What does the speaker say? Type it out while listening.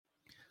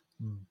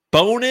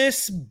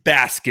Bonus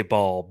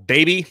basketball,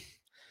 baby.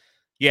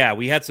 Yeah,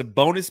 we had some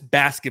bonus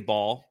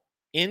basketball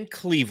in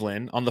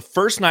Cleveland on the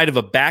first night of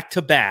a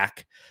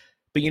back-to-back.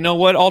 But you know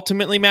what?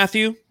 Ultimately,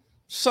 Matthew,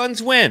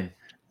 Suns win.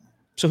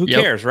 So who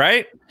cares,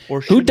 right? Or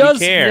who does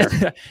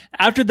care?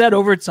 After that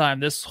overtime,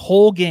 this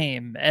whole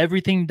game,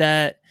 everything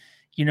that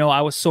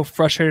I was so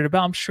frustrated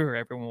about. I'm sure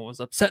everyone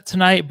was upset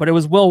tonight, but it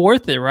was well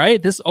worth it,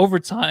 right? This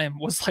overtime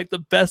was like the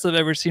best I've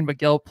ever seen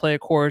Miguel play, of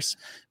course,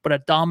 but a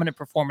dominant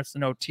performance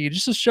in OT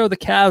just to show the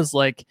Cavs,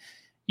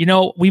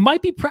 we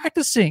might be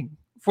practicing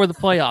for the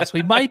playoffs.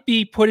 We might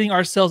be putting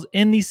ourselves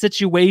in these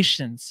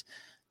situations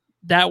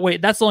that way.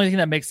 That's the only thing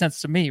that makes sense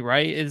to me,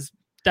 right?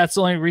 That's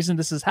the only reason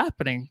this is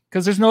happening,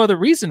 because there's no other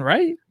reason,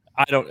 right?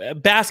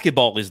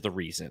 Basketball is the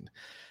reason.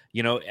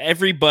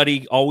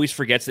 Everybody always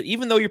forgets that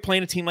even though you're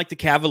playing a team like the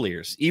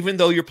Cavaliers, even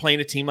though you're playing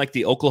a team like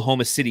the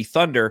Oklahoma City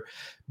Thunder,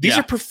 these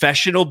are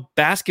professional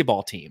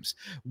basketball teams.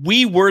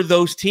 We were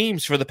those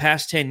teams for the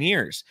past 10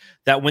 years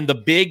that when the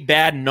big,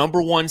 bad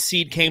number one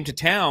seed came to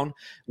town,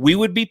 we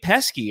would be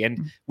pesky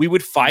and we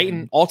would fight.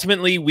 And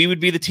ultimately, we would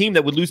be the team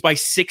that would lose by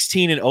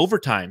 16 in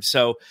overtime.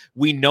 So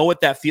we know what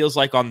that feels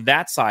like on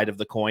that side of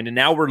the coin. And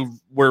now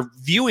we're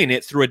viewing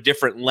it through a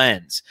different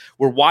lens.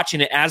 We're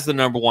watching it as the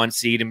number one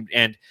seed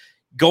and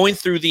going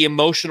through the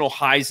emotional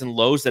highs and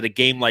lows that a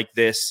game like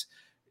this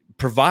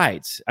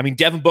provides. I mean,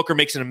 Devin Booker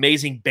makes an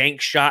amazing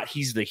bank shot.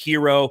 He's the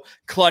hero.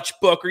 Clutch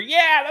Booker.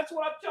 Yeah, that's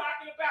what I'm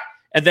talking about.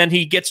 And then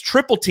he gets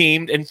triple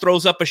teamed and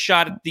throws up a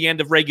shot at the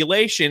end of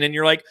regulation. And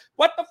you're like,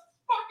 what the fuck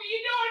are you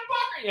doing,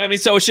 Booker? I mean,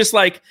 so it's just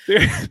like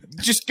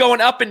just going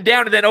up and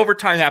down, and then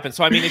overtime happens.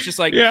 So, I mean, it's just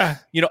like,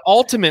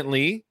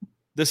 ultimately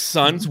the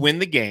Suns win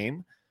the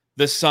game.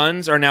 The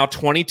Suns are now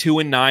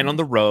 22-9 on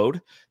the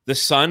road. The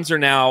Suns are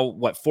now,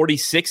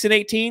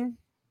 46-18?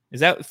 Is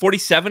that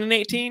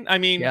 47-18? I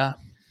mean, yeah,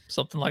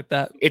 something like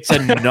that. It's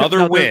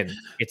another win.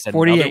 It's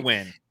 48. Another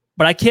win.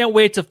 But I can't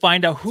wait to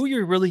find out who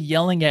you're really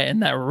yelling at in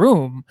that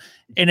room.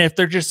 And if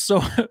they're just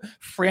so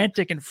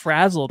frantic and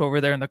frazzled over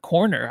there in the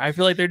corner, I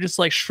feel like they're just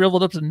like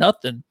shriveled up to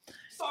nothing.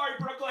 Sorry,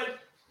 Brooklyn.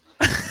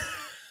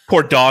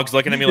 Poor dog's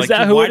looking at me like,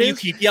 why do you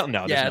keep yelling?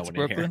 No, there's no one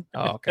Brooklyn. In here.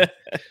 Oh, okay.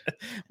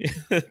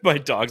 My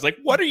dog's like,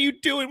 what are you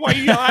doing? Why are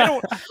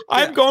you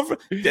I'm going for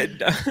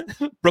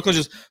Brooklyn's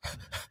just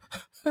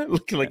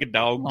looking like a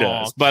dog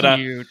does.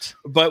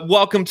 But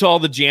welcome to all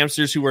the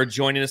Jamsters who are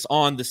joining us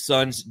on the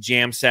Suns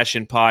Jam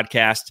Session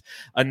podcast.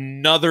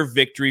 Another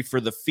victory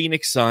for the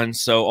Phoenix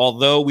Suns. So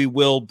although we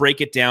will break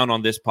it down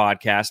on this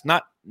podcast,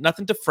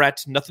 nothing to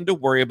fret, nothing to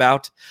worry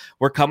about.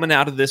 We're coming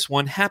out of this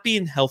one happy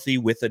and healthy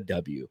with a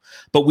W.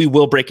 But we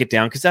will break it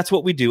down because that's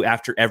what we do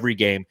after every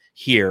game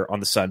here on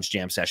the Suns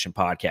Jam Session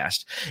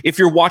podcast. If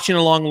you're watching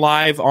along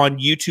live on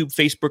YouTube,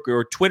 Facebook,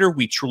 or Twitter,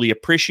 we truly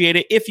appreciate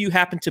it. If you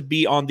happen to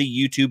be on the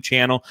YouTube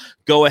channel,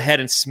 go ahead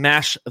and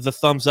smash the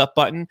thumbs up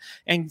button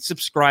and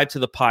subscribe to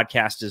the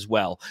podcast as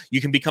well.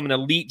 You can become an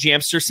elite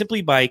Jamster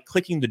simply by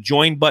clicking the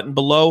join button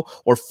below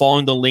or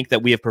following the link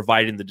that we have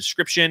provided in the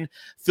description.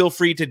 Feel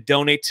free to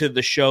donate to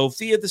the show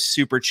via the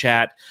super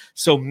chat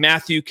so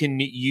Matthew can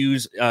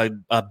use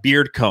a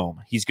beard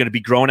comb. He's going to be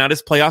growing out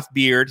his playoff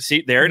beard.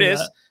 See, there it is.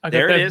 I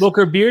got that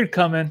Booker beard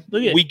coming.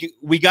 Look at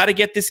we got to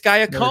get this guy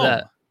a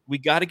comb. We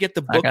got to get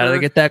the Booker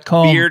get that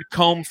comb. Beard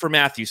comb for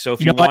Matthew. So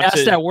if you want I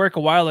asked at work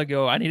a while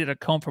ago, I needed a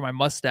comb for my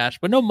mustache,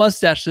 but no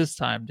mustache this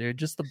time, dude.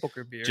 Just the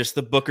Booker beard. Just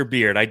the Booker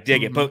beard. I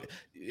dig it. But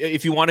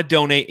if you want to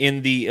donate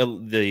in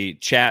the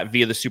chat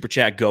via the super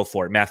chat, go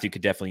for it. Matthew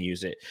could definitely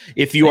use it.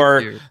 If you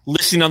are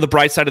listening on the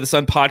Bright Side of the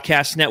Sun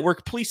podcast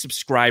network, please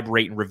subscribe,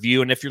 rate, and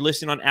review. And if you're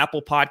listening on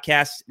Apple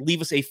Podcasts,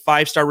 leave us a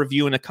 5-star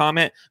review and a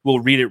comment. We'll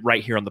read it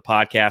right here on the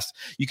podcast.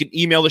 You can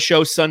email the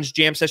show,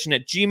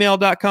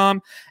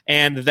 sunsjamsession@gmail.com.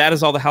 And that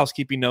is all the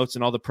housekeeping notes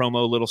and all the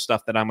promo little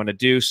stuff that I'm going to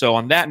do. So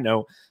on that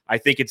note, I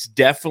think it's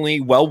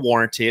definitely well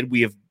warranted. We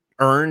have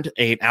earned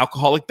an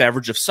alcoholic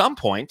beverage of some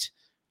point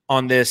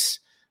on this.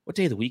 What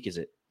day of the week is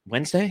it?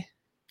 Wednesday?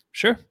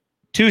 Sure.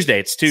 Tuesday.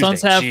 It's Tuesday.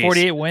 Suns have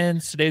 48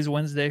 wins. Today's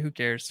Wednesday. Who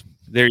cares?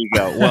 There you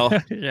go.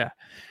 Well, yeah.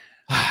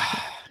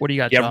 What do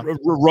you got, John?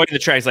 Roy in the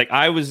track is like,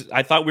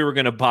 I thought we were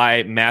going to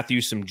buy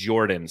Matthew some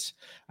Jordans.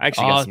 I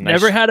actually got some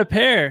never had a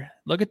pair.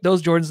 Look at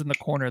those Jordans in the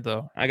corner,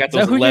 though. I got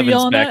those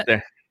 11s back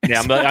there.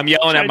 Yeah, I'm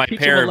yelling at my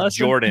pair of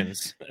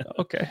Jordans.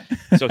 Okay.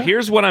 So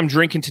here's what I'm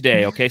drinking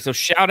today. Okay, so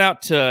shout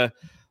out to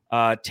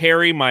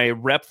Terry, my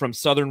rep from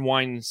Southern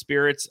Wine and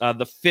Spirits.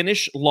 The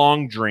Finnish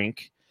Long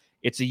Drink.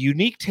 It's a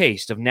unique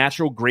taste of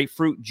natural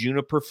grapefruit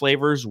juniper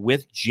flavors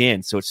with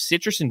gin. So it's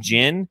citrus and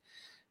gin,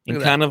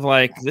 and kind of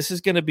like this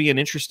is going to be an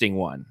interesting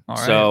one. All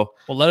right. So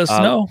well, let us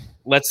know.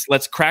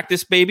 Let's crack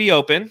this baby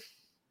open.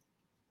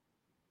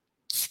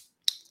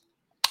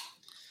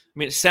 I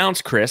mean, it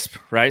sounds crisp,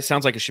 right? It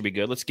sounds like it should be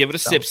good. Let's give it a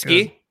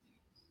sip-ski.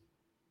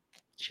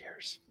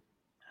 Cheers.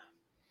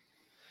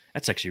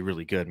 That's actually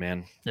really good,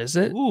 man. Is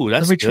it? Ooh,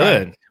 that's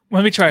good.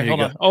 Let me try it.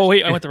 Hold on. Oh,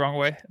 wait, I went the wrong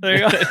way. There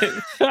you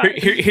go.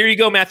 here you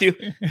go, Matthew.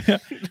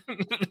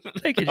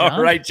 Thank you, John.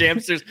 All right,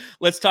 Jamsters.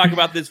 Let's talk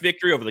about this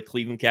victory over the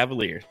Cleveland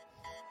Cavaliers.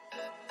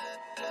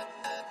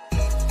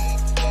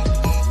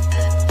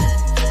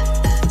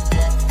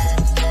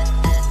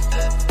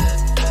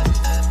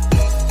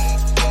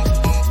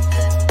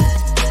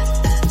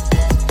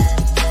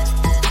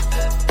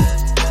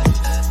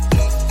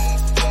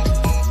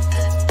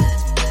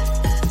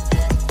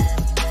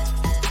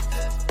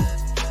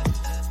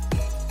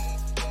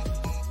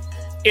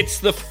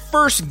 It's the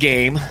first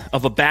game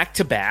of a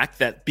back-to-back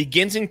that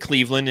begins in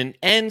Cleveland and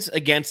ends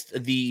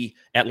against the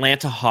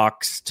Atlanta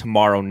Hawks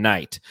tomorrow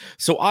night.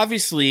 So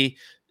obviously,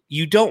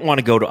 you don't want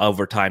to go to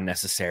overtime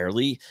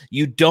necessarily.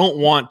 You don't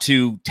want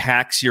to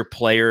tax your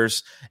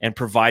players and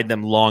provide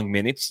them long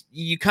minutes.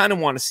 You kind of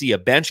want to see a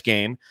bench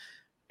game.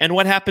 And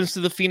what happens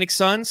to the Phoenix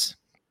Suns?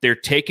 They're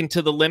taken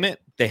to the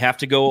limit. They have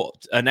to go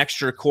an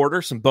extra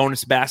quarter, some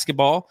bonus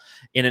basketball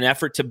in an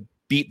effort to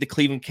beat the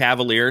Cleveland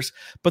Cavaliers,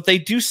 but they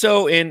do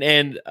so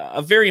in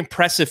a very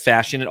impressive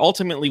fashion and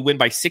ultimately win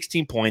by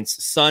 16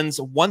 points. Suns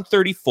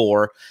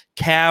 134,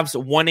 Cavs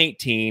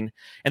 118.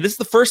 And this is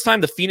the first time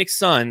the Phoenix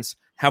Suns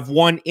have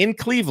won in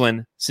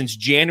Cleveland since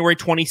January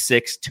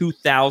 26,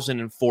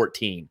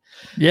 2014.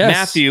 Yes.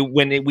 Matthew,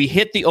 when we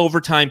hit the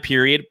overtime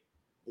period,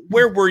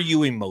 where were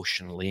you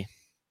emotionally?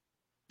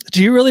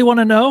 Do you really want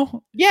to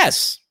know?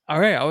 Yes. All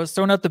right. I was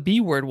throwing out the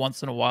B word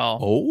once in a while.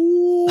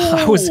 Oh.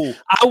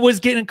 I was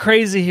getting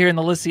crazy here in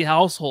the Lissy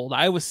household.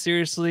 I was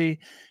seriously,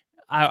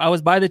 I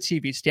was by the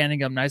TV,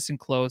 standing up nice and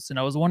close, and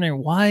I was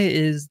wondering, why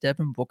is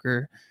Devin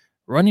Booker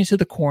running to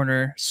the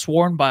corner,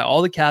 sworn by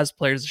all the Cavs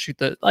players to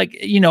shoot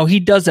he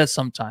does that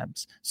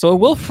sometimes. So it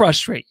will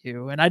frustrate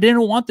you. And I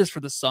didn't want this for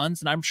the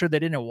Suns, and I'm sure they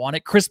didn't want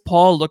it. Chris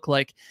Paul looked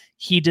like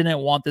he didn't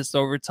want this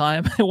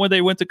overtime. When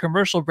they went to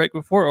commercial break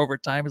before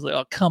overtime, he's like,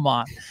 oh, come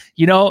on.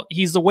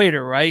 He's the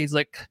waiter, right? He's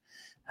like,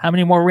 how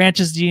many more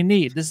ranches do you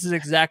need? This is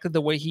exactly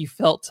the way he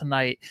felt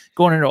tonight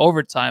going into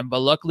overtime.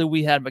 But luckily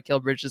we had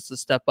Mikal Bridges to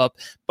step up.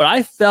 But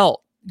I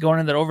felt going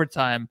into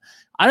overtime,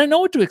 I didn't know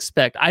what to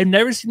expect. I've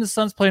never seen the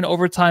Suns play in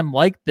overtime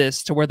like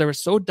this, to where they were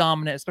so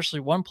dominant,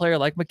 especially one player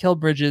like Mikal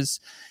Bridges.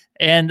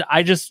 And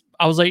I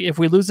was like, if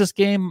we lose this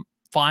game,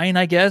 fine,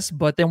 I guess.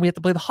 But then we have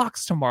to play the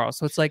Hawks tomorrow.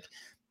 So it's like,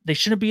 they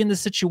shouldn't be in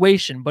this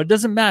situation, but it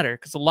doesn't matter,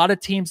 because a lot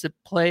of teams that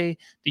play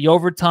the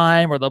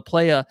overtime, or they'll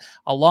play a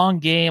long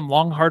game,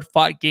 long,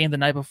 hard-fought game the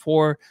night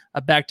before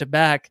a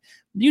back-to-back,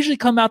 usually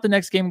come out the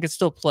next game and can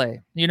still play.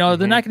 They're not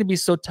going to be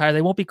so tired.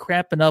 They won't be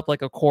cramping up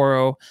like a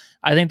Coro.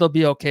 I think they'll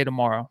be okay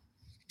tomorrow.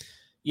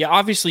 Yeah,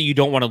 obviously you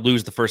don't want to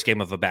lose the first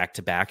game of a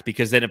back-to-back,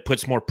 because then it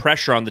puts more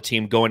pressure on the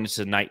team going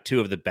into night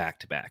 2 of the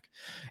back-to-back.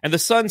 And the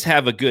Suns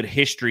have a good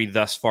history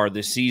thus far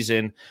this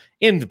season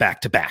in the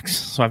back-to-backs.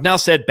 So I've now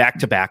said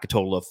back-to-back a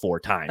total of 4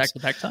 times.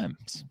 Back-to-back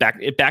times.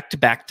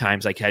 Back-to-back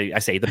times, like I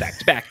say the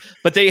back-to-back.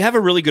 But they have a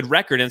really good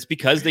record, and it's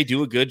because they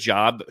do a good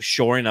job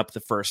shoring up the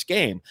first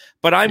game.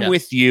 But I'm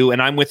with you,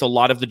 and I'm with a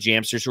lot of the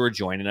Jamsters who are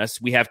joining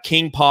us. We have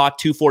King Paw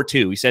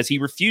 242. He says he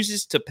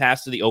refuses to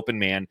pass to the open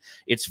man.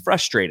 It's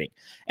frustrating.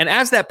 And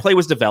as that play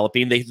was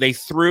developing, they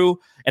threw,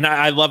 and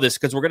I love this,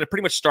 because we're going to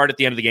pretty much start at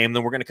the end of the game,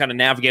 then we're going to kind of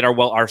navigate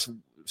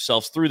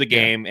ourselves through the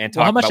game and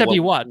talk how much about have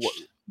you watched?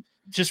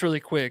 Just really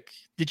quick.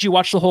 Did you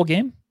watch the whole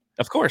game?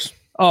 Of course.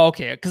 Oh,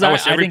 okay. Because I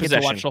didn't possession. get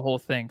to watch the whole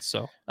thing,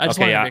 so I just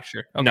wanted to make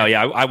sure. Okay. No,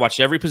 I watched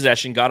every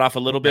possession, got off a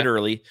little bit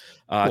early,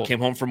 cool. Came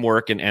home from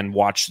work and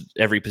watched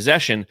every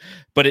possession.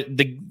 But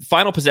the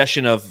final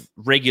possession of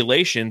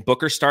regulation,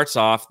 Booker starts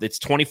off, it's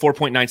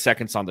 24.9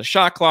 seconds on the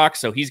shot clock,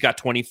 so he's got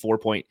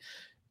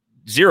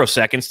 24.0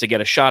 seconds to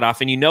get a shot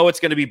off, and it's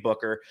going to be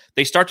Booker.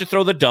 They start to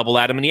throw the double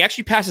at him, and he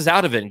actually passes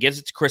out of it and gives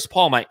it to Chris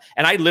Paul. And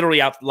I literally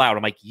out loud,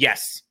 I'm like,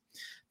 yes.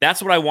 That's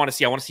what I want to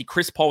see. I want to see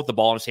Chris Paul with the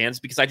ball in his hands,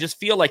 because I just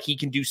feel like he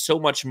can do so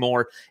much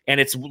more, and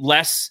it's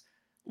less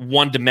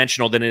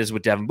one-dimensional than it is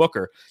with Devin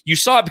Booker. You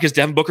saw it because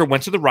Devin Booker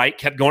went to the right,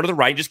 kept going to the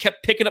right, and just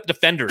kept picking up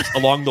defenders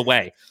along the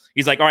way.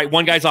 He's like, all right,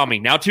 one guy's on me.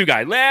 Now 2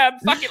 guys.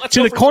 Fuck it, let's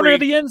to go the corner 3. of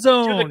the end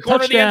zone. To the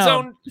corner of the end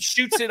zone,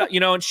 shoots it,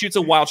 and shoots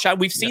a wild shot.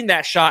 We've seen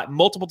that shot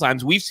multiple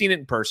times. We've seen it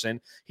in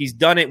person. He's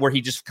done it where he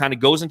just kind of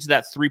goes into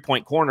that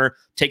 3-point corner,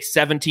 takes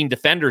 17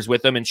 defenders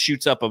with him, and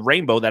shoots up a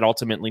rainbow that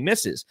ultimately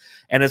misses.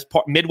 And as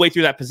midway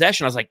through that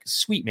possession, I was like,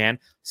 sweet, man.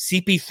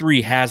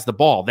 CP3 has the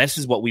ball. This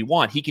is what we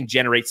want. He can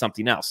generate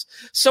something else.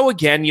 So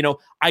again,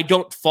 I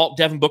don't fault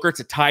Devin Booker.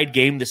 It's a tied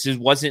game. This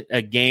wasn't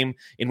a game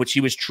in which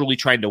he was truly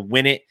trying to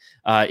win it.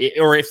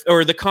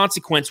 Or the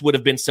consequence would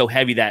have been so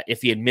heavy that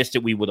if he had missed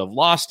it, we would have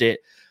lost it.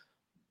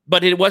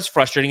 But it was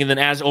frustrating. And then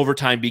as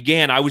overtime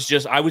began, I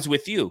was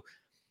with you.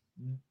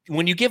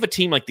 When you give a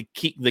team like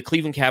the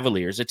Cleveland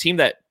Cavaliers, a team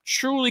that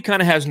truly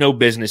kind of has no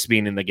business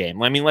being in the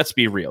game. I mean, let's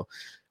be real.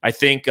 I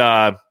think,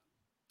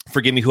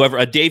 forgive me,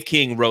 Dave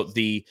King wrote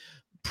the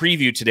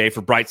preview today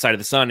for Bright Side of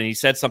the Sun, and he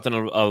said something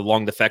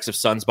along the effects of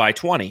Suns by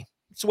 20.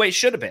 It's the way it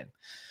should have been.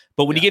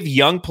 But when you give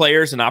young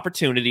players an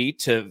opportunity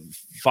to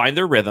find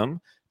their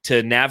rhythm,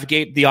 to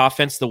navigate the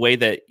offense the way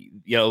that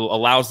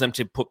allows them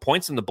to put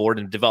points on the board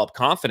and develop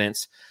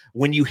confidence,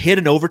 when you hit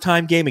an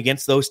overtime game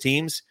against those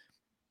teams,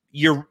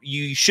 you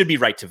should be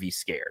right to be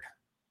scared.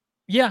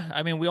 Yeah,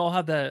 I mean, we all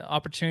have the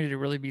opportunity to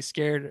really be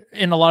scared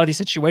in a lot of these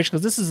situations,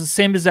 because this is the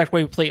same exact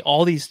way we play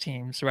all these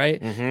teams,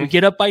 right? Mm-hmm. We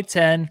get up by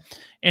 10,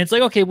 and it's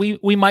like, okay,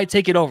 we might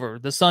take it over.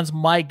 The Suns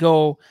might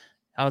go,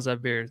 how's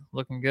that beer?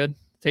 Looking good?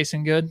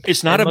 Tasting good?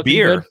 It's not a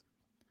beer. Good?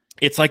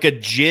 It's like a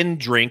gin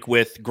drink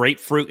with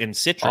grapefruit and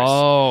citrus.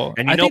 Oh,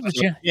 and I think the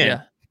gin,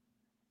 yeah.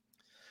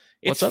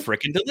 It's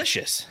freaking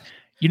delicious.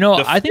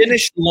 I think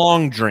Finished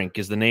Long Drink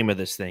is the name of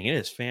this thing. It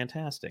is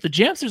fantastic. The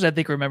Jamsters, I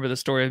think, remember the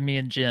story of me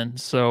and gin.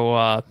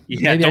 So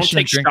maybe don't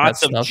take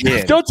shots of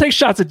gin. Don't take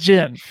shots of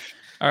gin.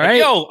 All right.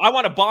 Yo, I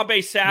want a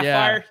Bombay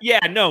Sapphire. Yeah,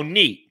 no,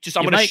 neat. Just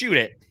I'm going to shoot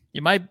it.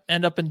 You might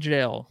end up in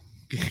jail.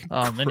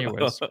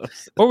 Anyways, what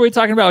were we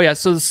talking about? Yeah,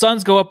 so the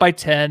Suns go up by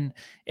 10.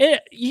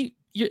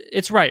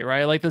 It's right?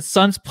 Like the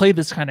Suns play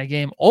this kind of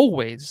game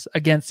always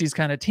against these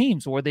kind of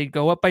teams where they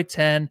go up by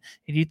 10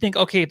 and you think,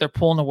 okay, they're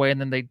pulling away,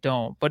 and then they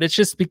don't. But it's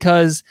just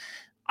because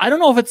I don't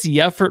know if it's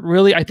the effort,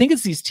 really. I think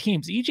it's these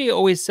teams. EJ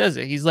always says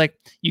it. He's like,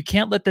 you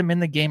can't let them in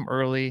the game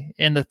early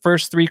in the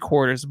first 3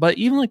 quarters, but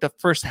even like the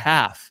first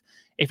half,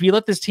 if you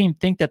let this team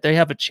think that they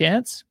have a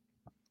chance,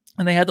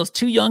 and they had those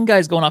 2 young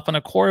guys going off on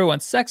Okoro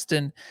and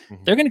Sexton,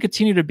 they're going to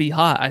continue to be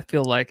hot, I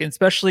feel like, and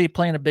especially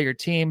playing a bigger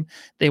team.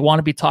 They want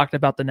to be talked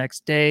about the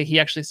next day. He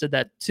actually said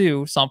that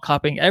too. So I'm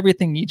copying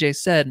everything EJ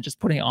said and just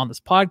putting it on this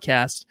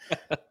podcast.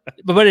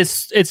 but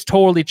it's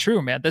totally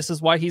true, man. This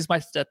is why he's my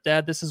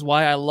stepdad. This is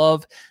why I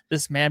love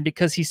this man,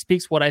 because he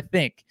speaks what I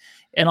think.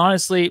 And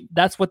honestly,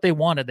 that's what they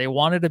wanted. They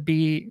wanted to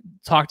be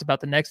talked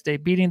about the next day,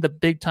 beating the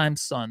big time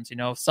Suns.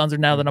 Suns are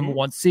now the number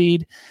 1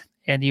 seed.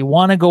 And you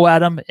want to go at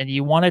them, and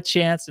you want a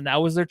chance, and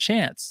that was their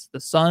chance.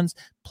 The Suns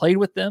played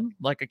with them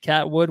like a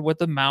cat would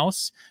with a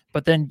mouse,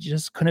 but then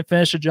just couldn't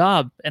finish a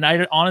job. And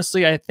I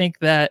think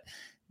that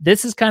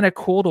this is kind of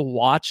cool to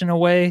watch in a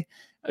way.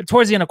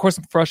 Towards the end, of course,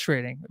 I'm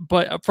frustrated,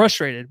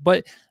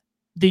 but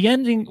the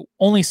ending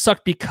only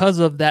sucked because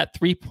of that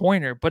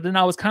 3-pointer. But then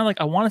I was kind of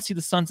like, I want to see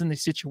the Suns in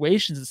these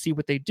situations and see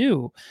what they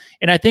do.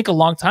 And I think a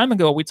long time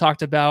ago,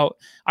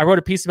 I wrote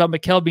a piece about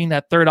Mikal being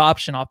that third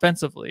option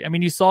offensively. I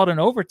mean, you saw it in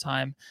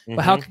overtime,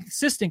 but how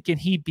consistent can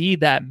he be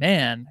that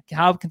man?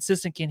 How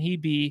consistent can he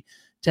be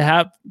to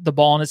have the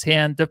ball in his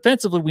hand?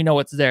 Defensively, we know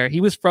it's there.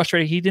 He was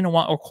frustrated. He didn't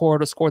want Okoro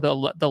to score the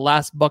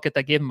last bucket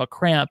that gave him a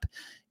cramp,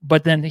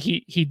 but then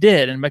he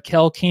did. And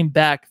Mikal came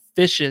back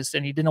vicious,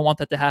 and he didn't want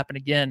that to happen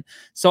again.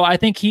 So I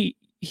think he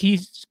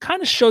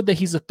kind of showed that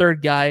he's a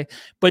third guy,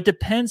 but it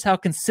depends how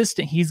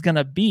consistent he's going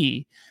to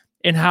be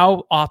and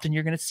how often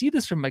you're going to see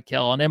this from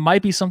Mikal. And it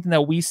might be something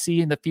that we see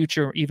in the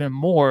future even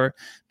more,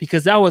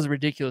 because that was a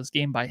ridiculous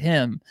game by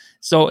him.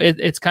 So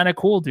it's kind of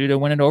cool, dude, to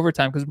win in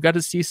overtime, because we got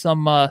to see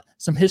some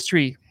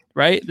history,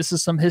 right? This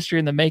is some history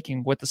in the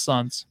making with the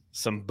Suns.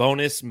 Some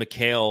bonus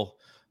Mikal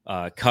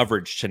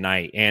coverage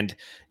tonight. And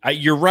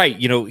you're right.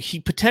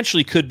 He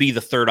potentially could be the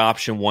third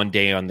option one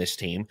day on this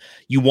team.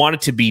 You want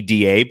it to be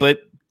DA, but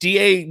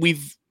DA,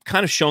 we've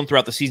kind of shown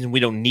throughout the season we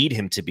don't need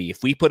him to be.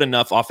 If we put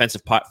enough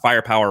offensive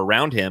firepower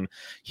around him,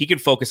 he can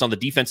focus on the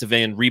defensive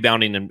end,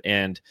 rebounding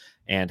and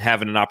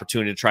having an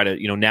opportunity to try to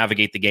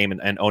navigate the game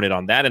and own it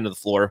on that end of the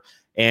floor.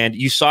 And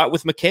you saw it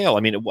with Mikal.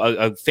 I mean,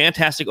 a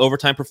fantastic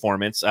overtime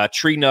performance.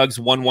 Tree Nugs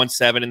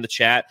 117 in the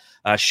chat.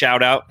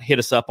 Shout out, hit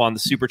us up on the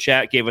super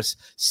chat. Gave us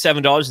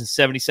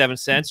 $7.77.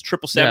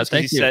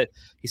 777.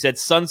 He said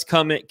Suns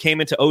came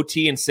into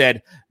OT and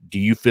said, "Do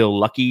you feel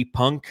lucky,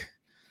 punk?"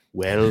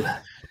 Well,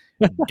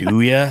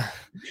 do ya?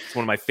 It's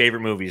one of my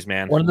favorite movies,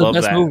 man. One of the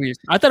best movies.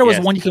 I thought it was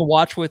one you can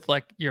watch with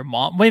like your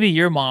mom, maybe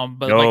your mom,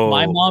 but like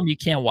my mom, you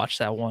can't watch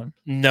that one.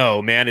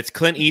 No, man, it's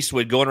Clint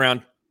Eastwood going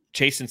around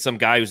chasing some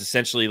guy who's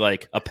essentially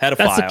like a pedophile.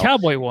 That's the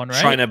cowboy one,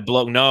 right? Trying to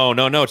blow. No,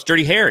 it's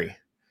Dirty Harry.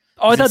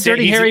 Oh, I thought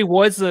Dirty Harry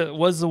was the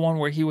one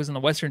where he was in the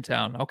Western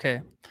town.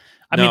 Okay.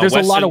 I mean, there's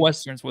a lot of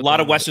Westerns. A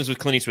lot of Westerns with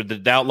Clint Eastwood.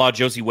 The Outlaw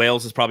Josie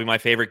Wales is probably my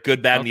favorite.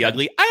 Good, Bad, and the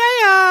Ugly.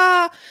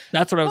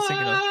 That's what I was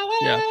thinking of.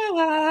 Yeah.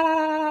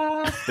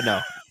 But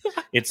no,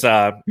 it's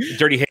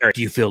Dirty Harry.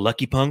 Do you feel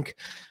lucky, punk?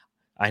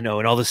 I know,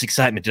 and all this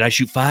excitement. Did I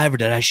shoot 5 or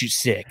did I shoot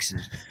 6?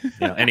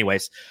 And,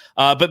 anyways,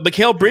 but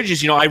Mikal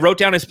Bridges, I wrote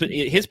down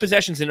his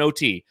possessions in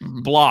OT: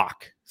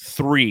 block,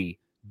 3,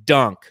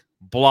 dunk,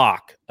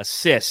 block,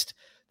 assist.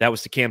 That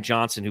was to Cam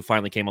Johnson, who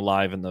finally came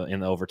alive in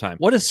the overtime.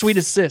 What a sweet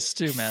assist,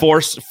 too, man.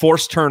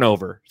 Force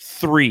turnover,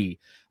 3.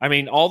 I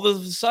mean, all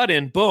of a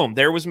sudden, boom,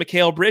 there was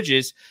Mikal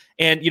Bridges,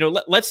 and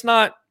let's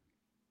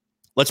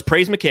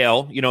praise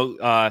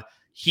Mikal.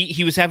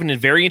 He was having a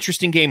very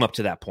interesting game up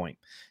to that point.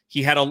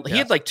 He had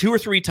like 2 or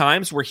 3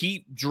 times where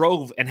he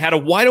drove and had a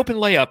wide open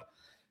layup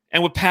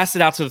and would pass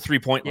it out to the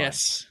 3-point line.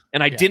 Yes.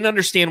 And I didn't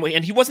understand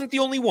and he wasn't the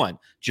only one.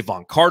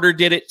 Javon Carter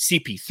did it.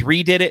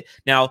 CP3 did it.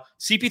 Now,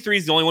 CP3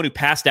 is the only one who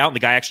passed out, and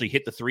the guy actually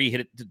hit the 3, hit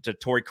it to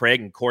Torrey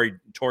Craig, and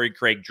Torrey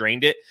Craig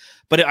drained it.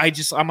 But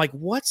I'm like,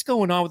 what's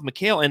going on with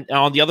Mikal? And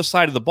on the other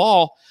side of the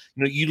ball,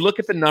 you look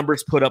at the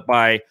numbers put up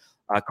by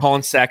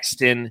Colin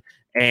Sexton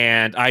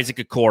and Isaac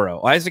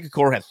Okoro. Isaac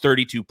Okoro had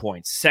 32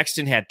 points.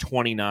 Sexton had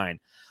 29.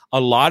 A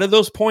lot of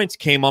those points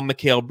came on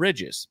Mikal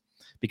Bridges,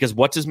 because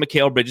what does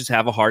Mikal Bridges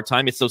have a hard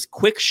time? It's those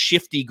quick,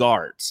 shifty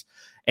guards.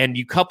 And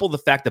you couple the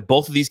fact that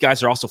both of these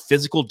guys are also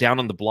physical down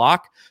on the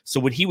block. So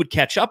when he would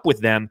catch up with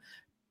them,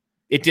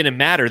 it didn't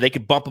matter. They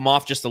could bump him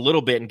off just a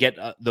little bit and get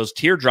those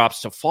teardrops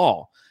to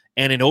fall.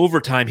 And in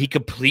overtime, he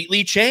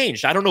completely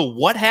changed. I don't know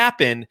what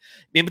happened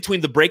in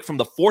between the break from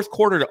the fourth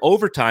quarter to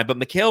overtime, but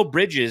Mikal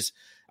Bridges,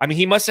 I mean,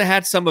 he must have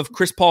had some of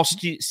Chris Paul's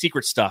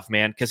secret stuff,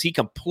 man, because he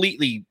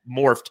completely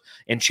morphed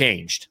and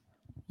changed.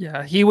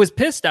 Yeah, he was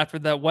pissed after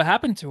that. What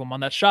happened to him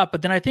on that shot?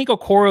 But then I think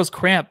Okoro's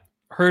cramp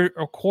hurt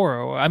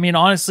Okoro. I mean,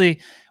 honestly,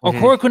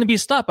 Okoro couldn't be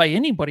stopped by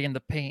anybody in the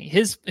paint.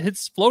 His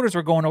floaters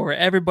were going over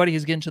everybody.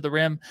 He's getting to the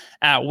rim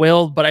at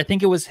will. But I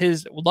think it was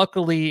his.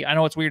 Luckily, I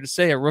know it's weird to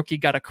say, a rookie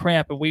got a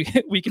cramp and we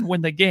can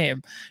win the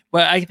game.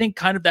 But I think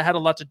kind of that had a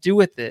lot to do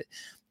with it.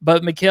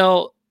 But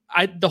Mikal,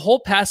 the whole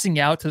passing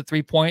out to the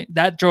 3-point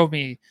that drove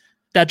me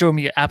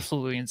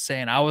absolutely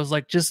insane. I was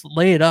like, just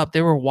lay it up.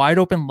 They were wide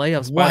open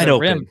layups by the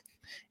rim.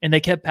 And they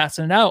kept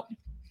passing it out.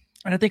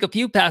 And I think a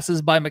few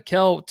passes by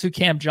Mikal to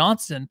Cam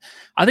Johnson.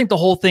 I think the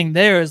whole thing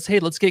there is, hey,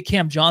 let's get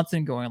Cam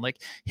Johnson going.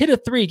 Like, hit a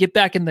three, get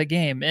back in the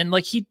game. And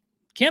like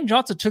Cam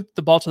Johnson took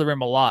the ball to the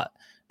rim a lot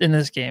in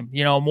this game,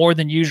 more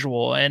than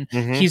usual. And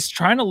he's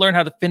trying to learn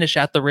how to finish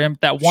at the rim.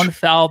 That one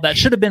foul that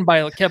should have been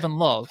by Kevin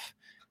Love.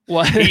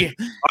 I'm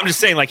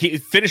just saying, like, he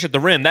finished at the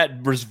rim.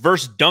 That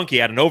reverse dunk he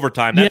had in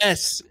overtime.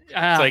 Yes.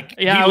 I was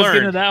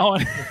getting to that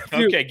one.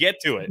 Dude, okay, get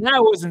to it.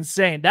 That was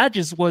insane. That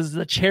just was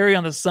the cherry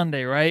on the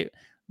sundae, right?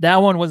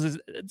 That one was,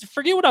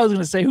 forget what I was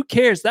going to say. Who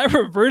cares? That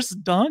reverse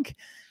dunk,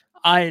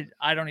 I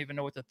don't even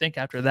know what to think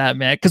after that,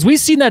 man. Because we've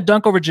seen that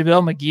dunk over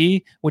JaVale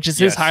McGee, which is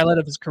his highlight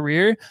of his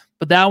career.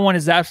 But that one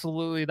is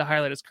absolutely the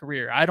highlight of his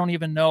career. I don't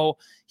even know.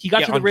 He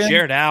got to the rim.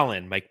 Jared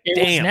Allen. Like,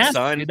 damn,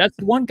 son. That's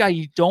the one guy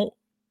you don't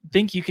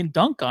think you can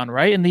dunk on,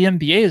 right? In the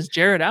NBA is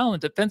Jared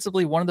Allen,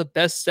 defensively one of the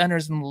best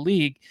centers in the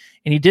league,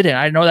 and he didn't.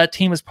 I know that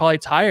team is probably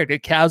tired. The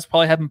Cavs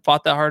probably haven't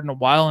fought that hard in a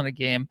while in a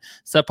game,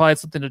 so that probably had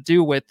something to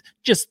do with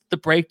just the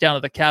breakdown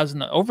of the Cavs in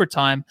the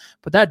overtime.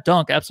 But that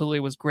dunk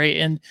absolutely was great,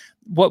 and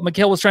what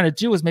Mikal was trying to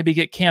do was maybe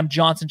get Cam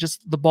Johnson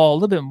just the ball a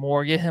little bit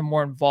more, get him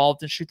more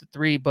involved and shoot the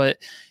three, but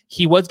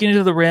he was getting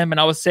to the rim,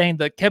 and I was saying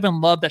that Kevin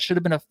Love, that should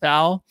have been a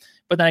foul.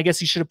 But then I guess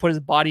he should have put his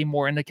body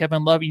more into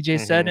Kevin Love, EJ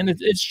said. And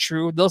it's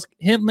true.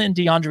 Him and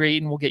DeAndre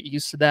Ayton will get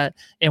used to that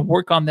and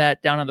work on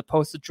that down on the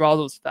post to draw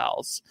those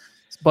fouls.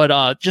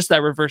 But just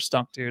that reverse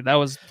dunk, dude, that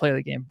was play of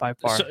the game by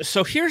far.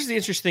 So here's the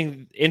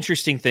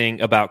interesting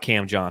thing about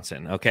Cam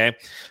Johnson, okay?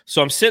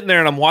 So I'm sitting there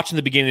and I'm watching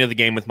the beginning of the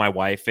game with my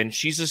wife, and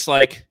she's just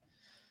like,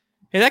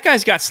 hey, that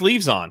guy's got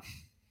sleeves on.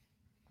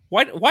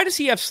 Why does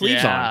he have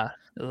sleeves on?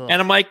 Ugh.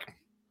 And I'm like,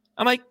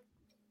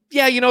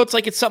 yeah, it's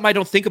like it's something I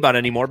don't think about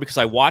anymore because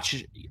I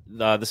watch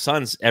the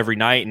Suns every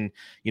night, and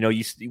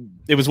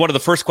it was one of the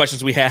first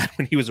questions we had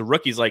when he was a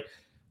rookie. He's like,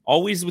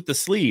 always with the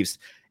sleeves.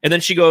 And then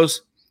she goes,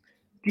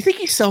 do you think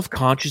he's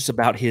self-conscious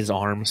about his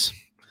arms?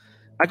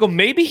 I go,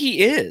 maybe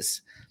he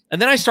is.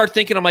 And then I start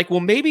thinking, I'm like,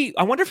 well, maybe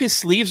I wonder if his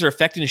sleeves are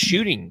affecting his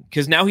shooting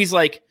because now he's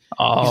like,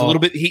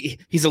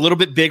 he's a little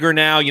bit bigger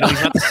now. He's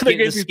not the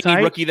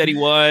skinny rookie that he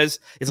was.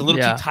 It's a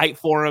little too tight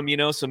for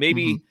him. So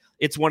maybe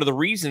it's one of the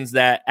reasons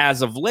that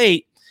as of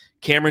late,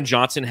 Cameron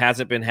Johnson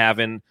hasn't been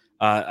having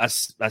a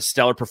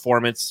stellar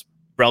performance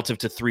relative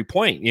to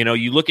 3-point.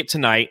 You look at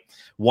tonight,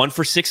 1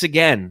 for 6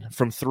 again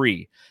from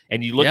 3,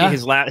 and you look at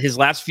his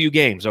last few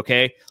games.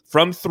 Okay,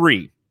 from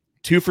 3,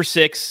 2 for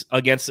 6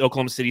 against the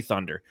Oklahoma City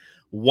Thunder,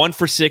 1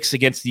 for 6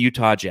 against the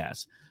Utah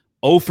Jazz,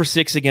 0 for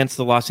 6 against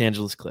the Los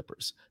Angeles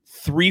Clippers,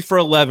 3 for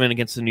 11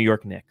 against the New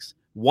York Knicks,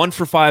 1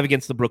 for 5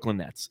 against the Brooklyn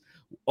Nets,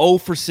 0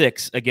 for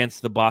 6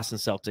 against the Boston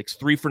Celtics,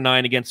 3 for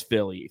 9 against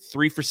Philly,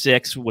 3 for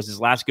 6 was his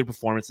last good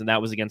performance, and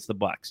that was against the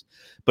Bucks.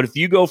 But if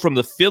you go from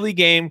the Philly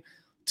game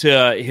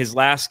to his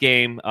last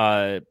game,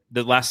 the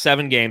last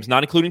 7 games,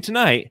 not including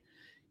tonight,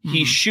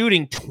 he's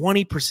shooting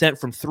 20%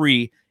 from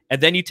 3,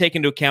 and then you take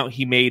into account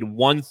he made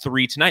 1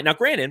 3 tonight. Now,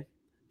 granted,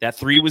 that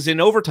 3 was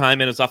in overtime,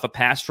 and it was off a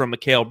pass from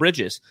Mikal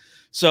Bridges.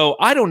 So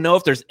I don't know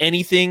if there's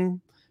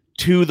anything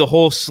to the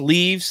whole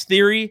sleeves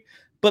theory,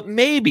 but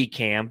maybe,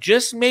 Cam,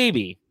 just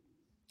maybe,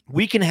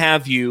 we can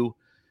have you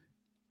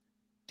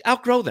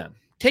outgrow them.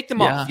 Take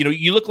them off.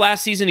 You look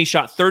last season, he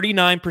shot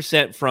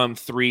 39% from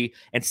 3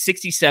 and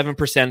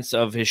 67%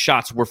 of his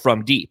shots were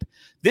from deep.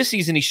 This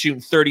season, he's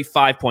shooting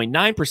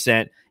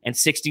 35.9% and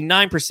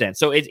 69%.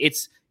 So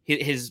it's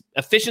his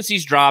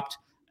efficiency's dropped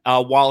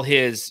while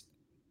his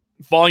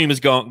volume has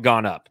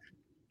gone up.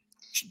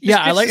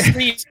 I like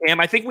sleeves, Cam.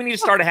 I think we need to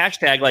start a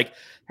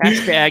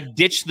hashtag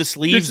ditch the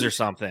sleeves or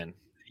something.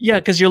 Yeah,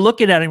 because you're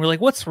looking at it and you're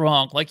like, what's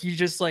wrong? Like you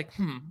just like,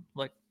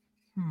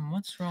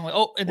 what's wrong? Like,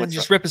 and then you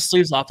just rip his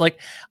sleeves off.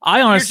 Like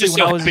I honestly,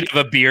 when I was a bit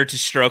of a beard to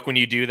stroke when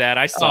you do that.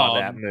 I saw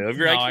that move.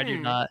 You're I do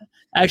not.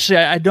 Actually,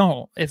 I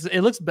don't.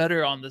 It looks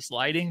better on this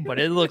lighting, but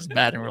it looks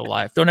bad in real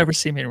life. Don't ever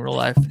see me in real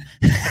life.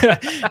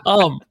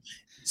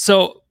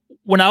 So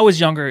when I was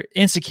younger,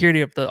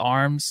 insecurity of the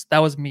arms, that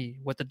was me.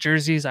 With the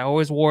jerseys, I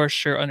always wore a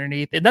shirt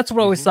underneath. And that's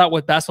what I always thought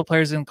with basketball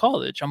players in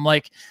college. I'm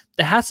like,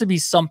 there has to be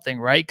something,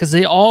 right? Because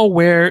they all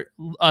wear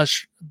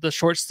the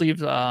short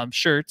sleeve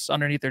shirts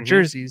underneath their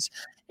jerseys.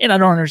 And I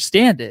don't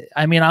understand it.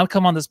 I mean, I'll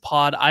come on this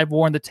pod. I've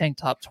worn the tank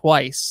top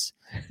twice.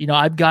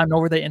 I've gotten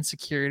over the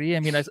insecurity. I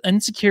mean, as an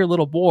insecure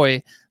little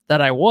boy that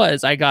I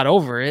was, I got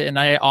over it. And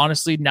I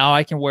honestly, now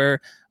I can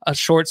wear a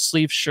short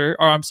sleeve shirt,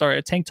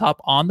 a tank top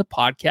on the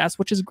podcast,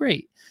 which is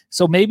great.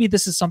 So maybe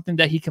this is something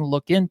that he can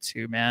look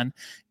into, man.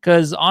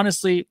 Because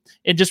honestly,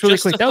 and just really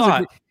quick,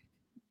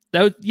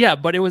 But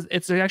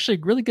it's actually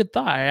a really good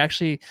thought.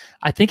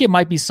 I think it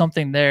might be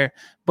something there.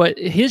 But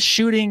his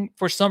shooting,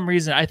 for some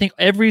reason, I think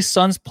every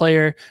Suns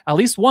player, at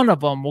least one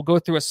of them, will go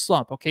through a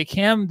slump. Okay,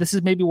 Cam, this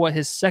is maybe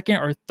his second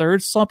or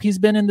third slump he's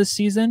been in this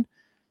season,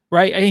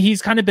 right?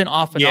 He's kind of been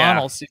off and on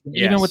all season,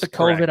 even with the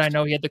COVID. Correct. I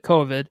know he had the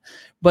COVID,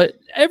 but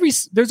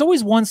there's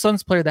always one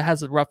Suns player that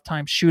has a rough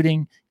time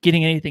shooting,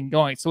 getting anything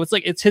going. So it's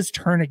like it's his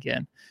turn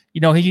again.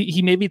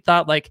 He maybe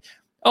thought like,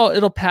 oh,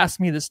 it'll pass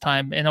me this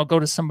time and I'll go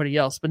to somebody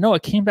else. But no,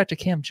 it came back to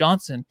Cam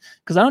Johnson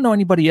because I don't know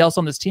anybody else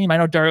on this team. I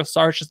know Dario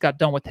Saric just got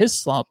done with his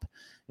slump.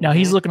 Now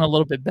he's looking a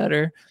little bit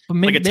better. But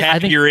like a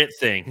tap your it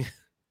thing.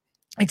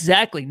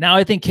 Exactly. Now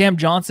I think Cam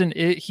Johnson,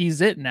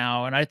 he's it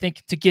now. And I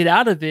think to get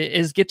out of it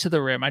is get to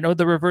the rim. I know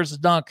the reverse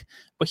dunk,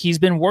 but he's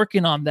been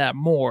working on that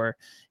more.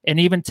 And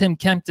even Tim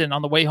Kempton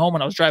on the way home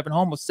when I was driving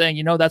home was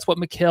saying, that's what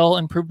Mikal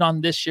improved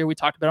on this year. We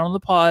talked about it on the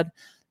pod.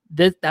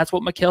 That's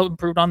what Mikal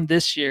improved on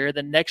this year.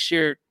 The next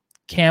year,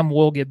 Cam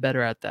will get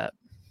better at that.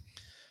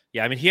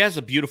 Yeah, I mean, he has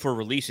a beautiful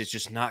release. It's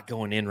just not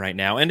going in right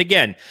now. And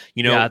again,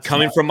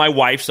 coming from my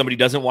wife, somebody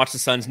doesn't watch the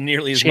Suns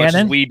nearly as much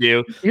as we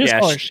do.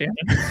 Shannon.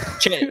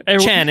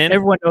 Shannon.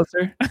 Everyone knows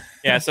her.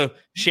 Yeah, so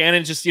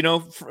Shannon just,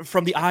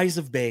 from the eyes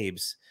of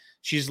babes,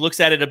 she just looks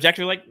at it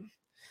objectively like,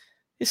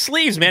 his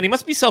sleeves, man, he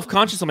must be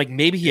self-conscious. I'm like,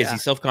 maybe he is.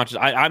 He's self-conscious.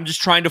 I'm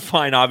just trying to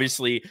find,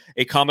 obviously,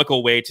 a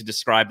comical way to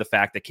describe the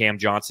fact that Cam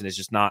Johnson is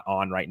just not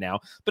on right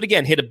now. But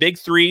again, hit a big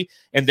three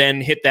and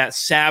then hit that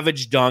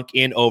savage dunk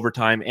in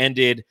overtime,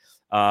 ended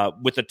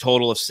with a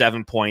total of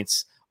 7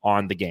 points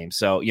on the game.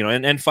 So,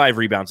 and 5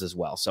 rebounds as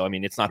well. So, I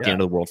mean, it's not the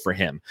end of the world for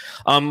him.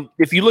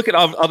 If you look at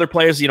other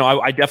players,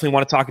 I definitely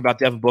want to talk about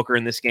Devin Booker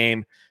in this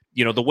game.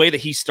 The way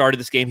that he started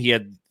this game, he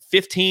had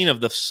 15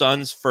 of the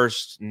Suns'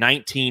 first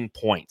 19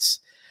 points.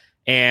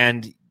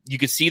 And you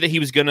could see that he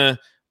was going to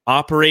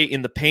operate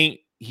in the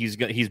paint. He's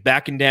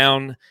backing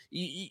down.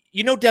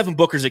 Devin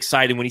Booker's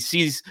excited when he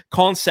sees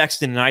Colin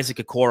Sexton and Isaac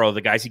Okoro,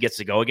 the guys he gets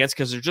to go against,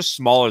 because they're just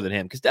smaller than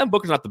him. Because Devin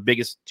Booker's not the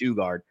biggest two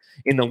guard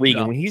in the league.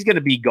 No. And when he's going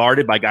to be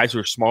guarded by guys who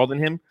are smaller than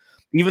him,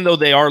 even though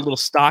they are a little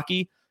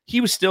stocky, he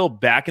was still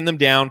backing them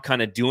down,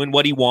 kind of doing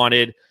what he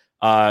wanted.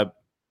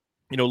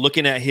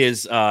 Looking at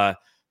his,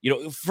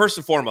 first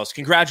and foremost,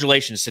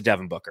 congratulations to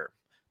Devin Booker.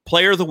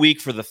 Player of the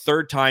week for the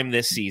third time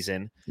this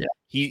season. Yeah.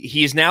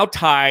 He is now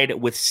tied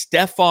with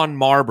Stephon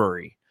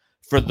Marbury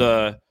for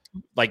the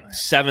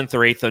seventh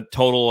or eighth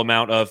total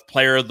amount of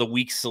player of the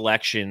week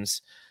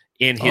selections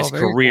in his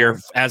career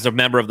as a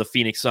member of the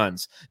Phoenix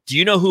Suns. Do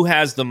you know who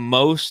has the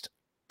most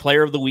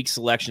player of the week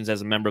selections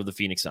as a member of the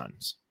Phoenix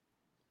Suns?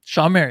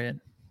 Shawn Marion.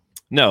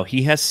 No,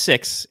 he has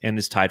 6 and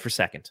is tied for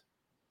second.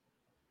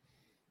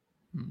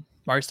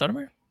 Mari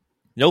Stoudemire?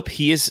 Nope,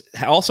 he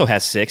also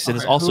has 6 and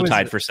is also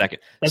tied for second.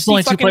 That's the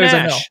only 2 players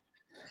Nash.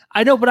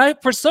 I know,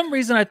 but for some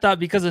reason I thought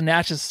because of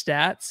Nash's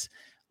stats,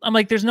 I'm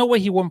like, there's no way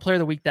he won Player of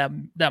the Week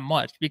that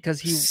much because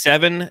he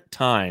 7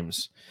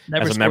 times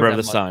as a member of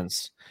the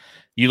Suns.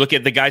 You look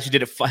at the guys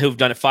who've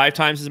done it 5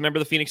 times as a member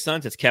of the Phoenix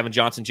Suns. It's Kevin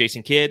Johnson,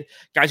 Jason Kidd.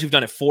 Guys who've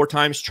done it 4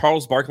 times: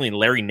 Charles Barkley and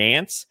Larry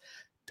Nance.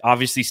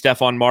 Obviously,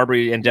 Stephon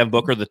Marbury and Devin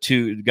Booker, the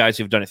 2 guys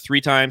who've done it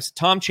 3 times.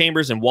 Tom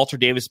Chambers and Walter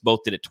Davis both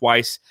did it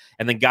twice.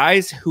 And then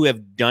guys who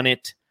have done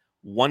it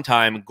 1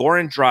 time: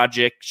 Goran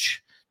Dragic,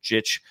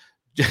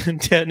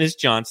 Dennis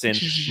Johnson,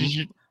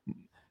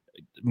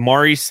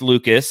 Maurice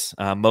Lucas,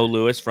 Mo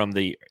Lewis from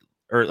the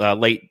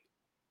late,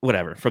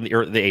 whatever, from the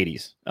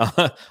 80s.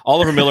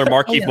 Oliver Miller,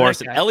 Markieff Morris,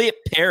 and Elliot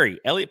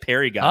Perry. Elliot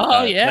Perry got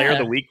Player of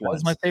the Week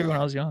once. That was my favorite when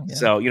I was young. Yeah.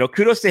 So,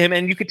 kudos to him.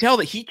 And you could tell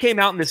that he came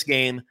out in this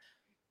game,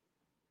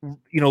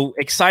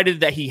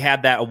 excited that he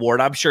had that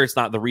award. I'm sure it's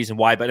not the reason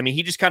why, but I mean,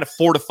 he just kind of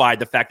fortified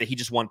the fact that he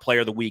just won Player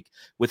of the Week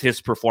with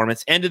his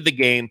performance. Ended the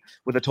game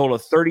with a total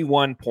of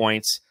 31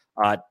 points,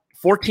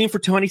 14 for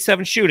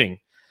 27 shooting.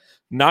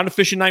 Not an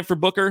efficient night for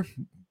Booker,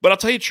 but I'll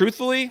tell you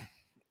truthfully,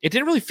 it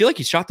didn't really feel like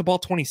he shot the ball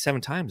 27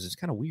 times. It's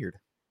kind of weird.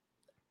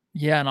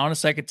 Yeah, and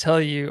honestly, I could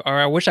tell you, or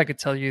I wish I could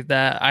tell you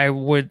that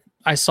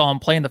I saw him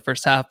play in the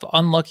first half.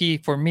 Unlucky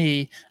for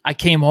me, I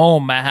came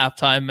home at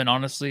halftime and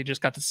honestly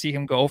just got to see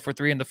him go for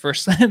 3 in the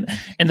first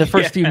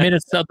few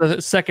minutes of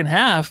the second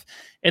half,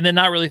 and then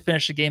not really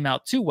finish the game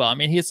out too well. I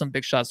mean, he had some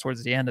big shots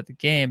towards the end of the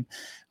game,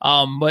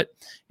 but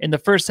in the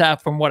first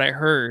half, from what I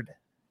heard,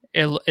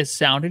 it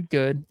sounded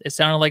good. It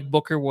sounded like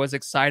Booker was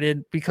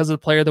excited because of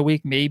the Player of the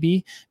Week,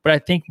 maybe. But I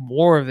think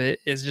more of it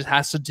just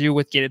has to do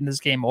with getting this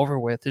game over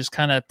with. Just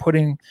kind of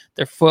putting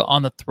their foot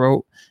on the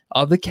throat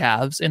of the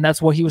Cavs. And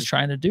that's what he was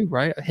trying to do,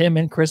 right? Him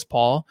and Chris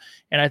Paul.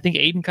 And I think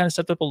Aiden kind of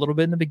stepped up a little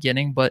bit in the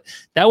beginning. But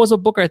that was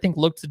what Booker, I think,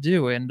 looked to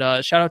do. And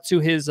shout out to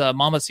his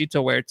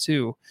Mamacito wear,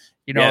 too.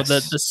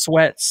 The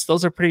sweats.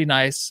 Those are pretty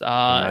nice.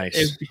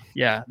 Nice.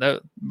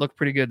 That looked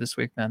pretty good this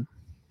week, man.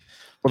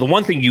 Well, the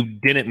one thing you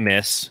didn't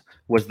miss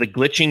was the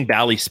glitching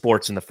Bally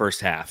Sports in the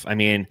first half. I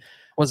mean,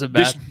 was it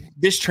bad?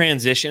 This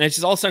transition, it's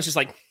just all of a sudden just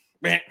like,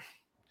 I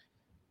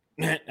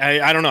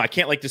don't know. I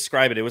can't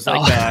describe it. It was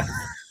like,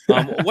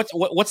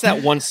 what's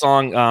that one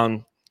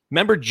song?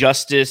 Remember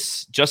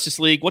Justice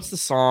League? What's the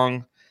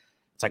song?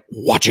 It's like,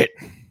 watch it.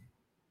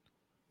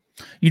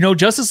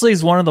 Justice League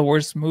is one of the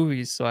worst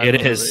movies. So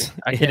it is.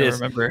 I can't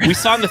remember. We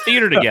saw it in the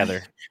theater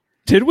together.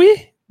 Did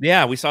we?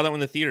 Yeah, we saw that one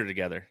in the theater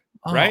together.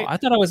 Oh, right? I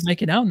thought I was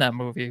making out in that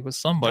movie with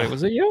somebody.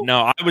 Was it you?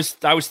 No,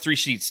 I was 3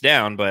 seats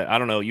down, but I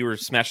don't know. You were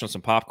smashing on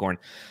some popcorn.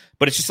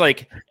 But it's just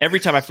like every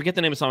time I forget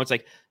the name of the song, it's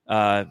like,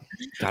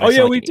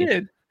 we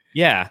did.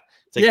 Yeah.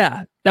 Like,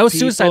 yeah, that was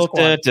Suicide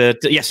Squad.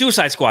 Yeah,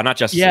 Suicide Squad, not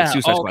Justice League.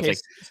 Suicide Squad. Okay.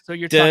 So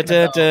you're talking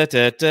about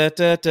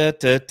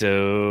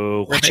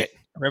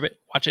Ribbit,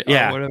 watch it.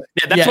 Yeah,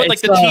 that's what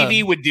like the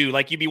TV would do.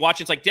 Like you'd be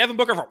watching, it's like Devin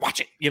Booker, watch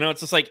it. It's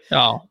just like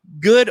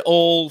good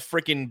old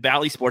freaking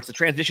Bally Sports. The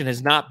transition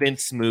has not been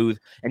smooth,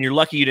 and you're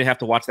lucky you didn't have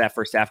to watch that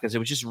first half because it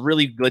was just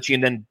really glitchy.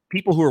 And then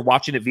people who are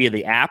watching it via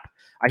the app,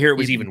 I hear it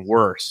was even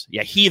worse.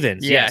 Yeah,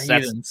 Heathens. Yeah, yes,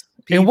 Heathens.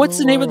 And what's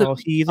the name of the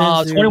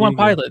 21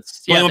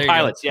 Pilots? 21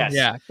 Pilots. Yes.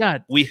 Yeah.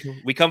 God, we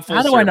come full.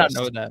 How do I not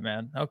know that,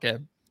 man? Okay.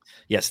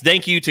 Yes.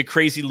 Thank you to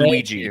Crazy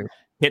Luigi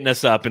hitting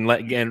us up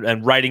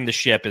and riding the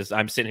ship as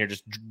I'm sitting here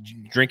just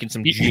drinking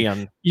some G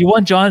on. You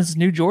won John's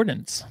new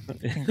Jordans.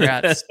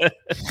 Congrats.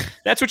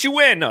 That's what you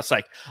win. No, it's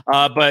like,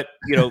 but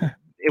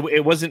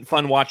it wasn't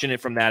fun watching it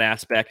from that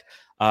aspect.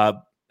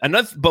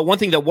 But one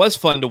thing that was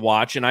fun to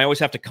watch, and I always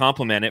have to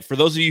compliment it, for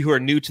those of you who are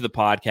new to the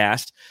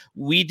podcast,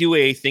 we do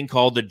a thing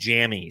called the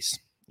Jammies.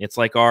 It's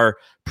like our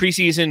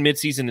preseason,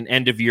 midseason, and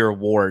end-of-year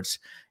awards.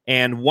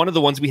 And one of the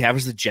ones we have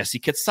is the Jesse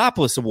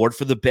Katsopoulos Award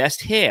for the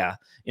best hair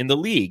in the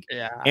league.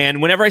 Yeah.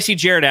 And whenever I see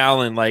Jared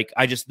Allen,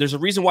 there's a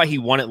reson why he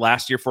won it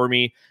last year for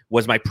me,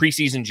 was my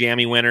preseason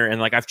Jammy winner.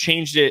 And I've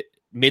changed it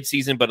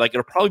midseason, but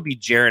it'll probably be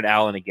Jared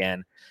Allen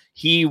again.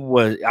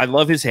 I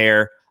love his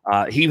hair.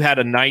 He had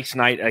a nice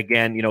night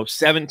again,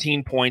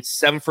 17 points,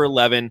 7 for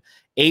 11,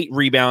 8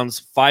 rebounds,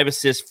 5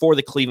 assists for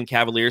the Cleveland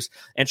Cavaliers.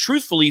 And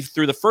truthfully,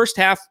 through the first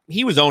half,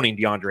 he was owning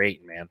DeAndre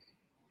Ayton, man.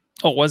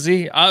 Oh, was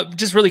he?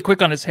 Just really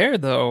quick on his hair,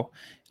 though.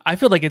 I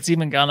feel like it's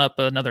even gone up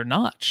another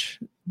notch.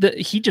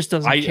 He just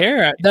doesn't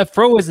care. That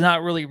fro is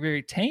not really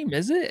very tame,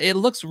 is it? It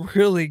looks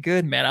really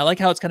good, man. I like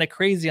how it's kind of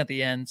crazy at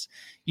the ends.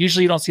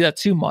 Usually you don't see that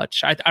too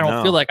much. I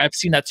don't feel like I've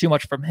seen that too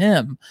much from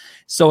him.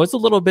 So it's a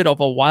little bit of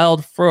a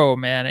wild fro,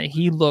 man. And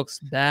he looks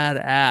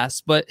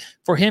badass. But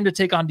for him to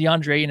take on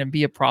DeAndre Ayton and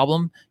be a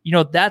problem,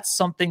 that's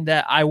something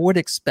that I would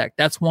expect.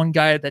 That's one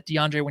guy that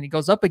DeAndre, when he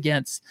goes up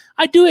against,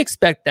 I do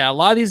expect that. A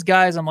lot of these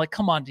guys, I'm like,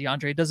 come on,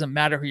 DeAndre. It doesn't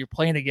matter who you're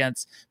playing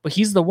against. But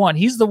he's the one.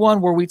 He's the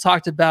one where we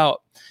talked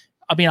about,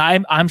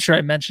 I'm sure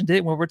I mentioned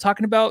it when we're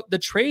talking about the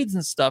trades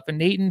and stuff and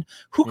Ayton,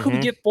 who could we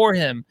get for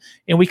him?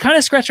 And we kind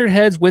of scratch our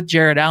heads with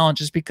Jared Allen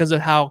just because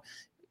of how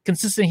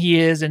consistent he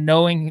is and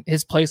knowing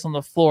his place on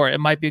the floor. It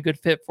might be a good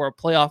fit for a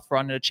playoff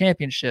run in a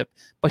championship,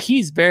 but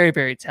he's very,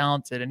 very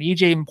talented. And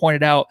EJ even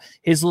pointed out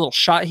his little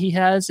shot he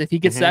has. If he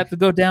gets that to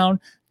go down,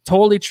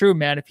 totally true,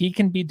 man. If he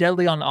can be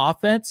deadly on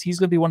offense, he's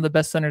going to be one of the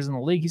best centers in the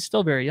league. He's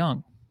still very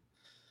young.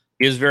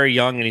 He is very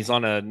young, and he's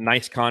on a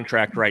nice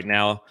contract right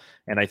now.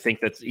 And I think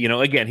that's,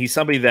 again, he's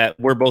somebody that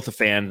we're both a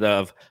fan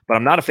of, but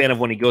I'm not a fan of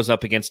when he goes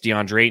up against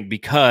DeAndre Ayton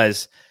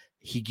because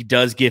he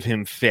does give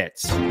him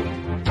fits. Ayton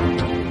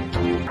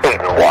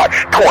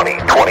Watch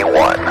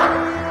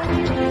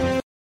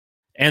 2021.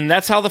 And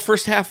that's how the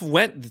first half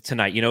went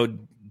tonight.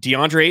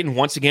 DeAndre Ayton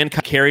once again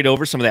carried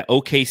over some of that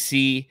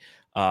OKC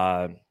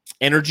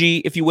energy,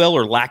 if you will,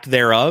 or lack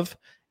thereof.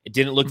 It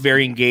didn't look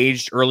very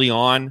engaged early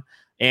on,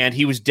 and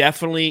he was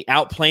definitely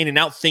outplaying and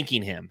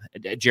outthinking him.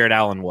 Jared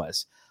Allen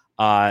was.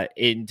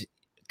 And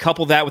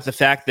couple that with the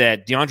fact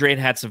that DeAndre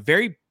had some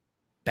very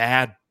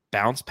bad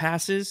bounce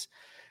passes.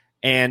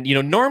 And,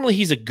 normally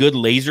he's a good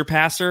laser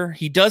passer.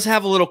 He does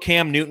have a little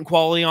Cam Newton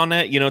quality on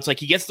it. It's like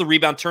he gets the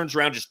rebound, turns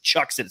around, just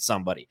chucks it at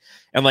somebody.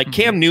 And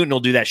Cam Newton will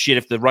do that shit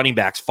if the running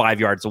back's 5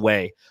 yards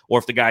away or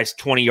if the guy's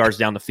 20 yards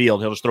down the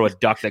field, he'll just throw a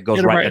duck that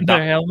goes right in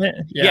their helmet.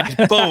 Yeah.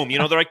 Boom.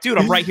 They're like, dude,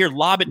 I'm right here.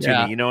 Lob it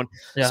to me,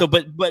 Yeah. So,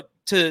 but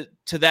to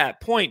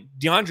that point,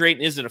 DeAndre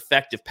Ayton is an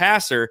effective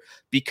passer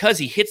because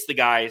he hits the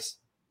guys,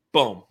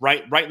 boom,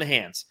 right in the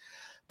hands.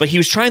 But he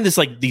was trying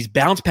these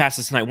bounce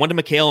passes tonight, one to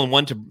McHale and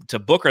one to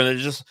Booker,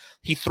 and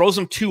he throws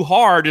them too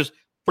hard, just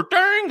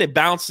they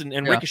bounce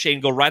and ricochet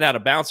and go right out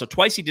of bounds. So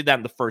twice he did that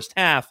in the first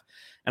half,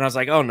 and I was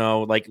like, oh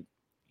no,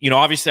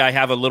 obviously I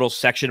have a little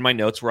section in my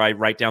notes where I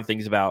write down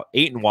things about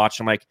Ayton Watch.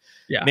 I'm like,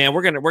 man,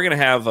 we're gonna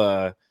have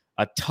a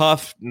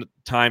tough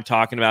time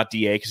talking about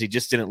DA because he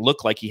just didn't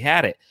look like he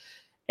had it.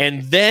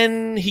 And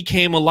then he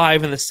came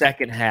alive in the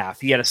second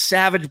half. He had a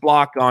savage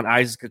block on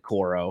Isaac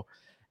Okoro.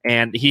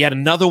 And he had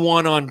another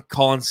one on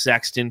Colin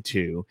Sexton,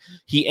 too.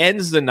 He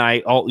ends the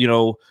night,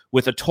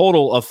 with a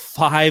total of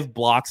 5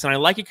 blocks. And I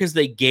like it because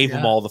they gave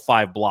him all the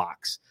 5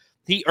 blocks.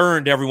 He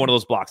earned every one of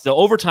those blocks. The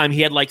overtime, he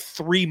had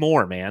 3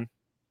 more, man.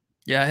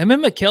 Yeah, him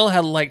and McHale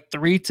had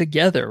 3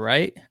 together,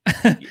 right?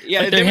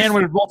 Yeah, their hand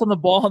were both on the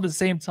ball at the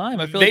same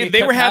time. I feel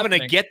they were having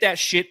a get that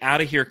shit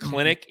out of here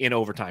clinic in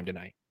overtime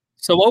tonight.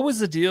 So what was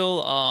the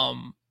deal?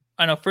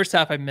 I know first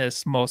half I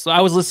missed most. So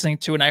I was listening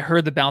to and I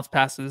heard the bounce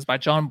passes by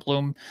John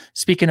Bloom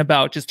speaking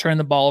about just turning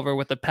the ball over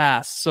with a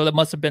pass. So that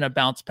must have been a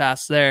bounce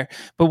pass there.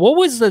 But what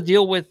was the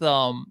deal with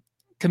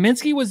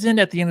Kaminsky was in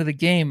at the end of the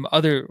game,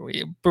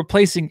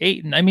 replacing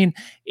Ayton. I mean,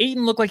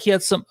 Ayton looked like he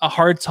had a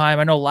hard time.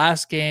 I know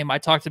last game I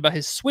talked about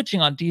his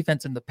switching on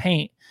defense in the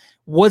paint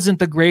wasn't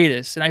the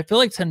greatest. And I feel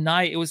like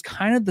tonight it was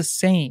kind of the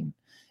same.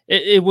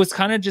 It was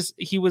kind of just,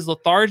 he was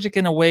lethargic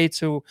in a way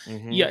to,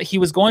 he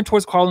was going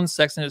towards Collin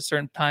Sexton at a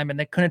certain time and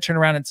they couldn't turn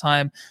around in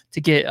time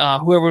to get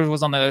whoever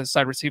was on the other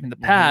side receiving the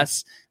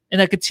pass. And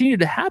that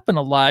continued to happen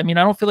a lot. I mean,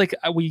 I don't feel like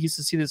we used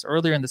to see this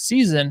earlier in the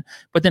season,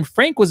 but then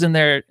Frank was in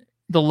there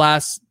the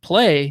last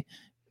play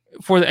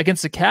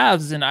against the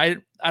Cavs, and I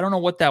don't know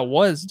what that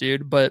was,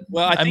 dude. But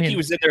I think he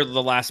was in there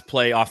the last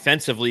play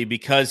offensively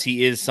because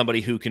he is somebody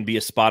who can be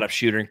a spot up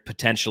shooter and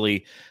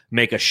potentially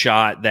make a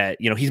shot that,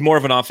 he's more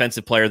of an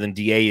offensive player than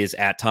DA is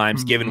at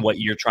times, given what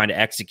you're trying to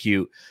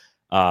execute.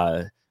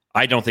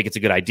 I don't think it's a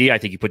good idea. I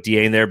think you put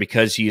DA in there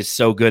because he is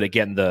so good at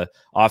getting the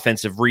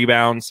offensive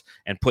rebounds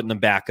and putting them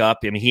back up.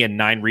 I mean, he had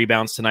 9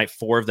 rebounds tonight.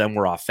 4 of them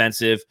were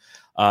offensive.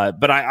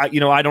 But I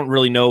don't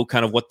really know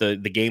kind of what the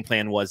game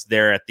plan was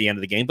there at the end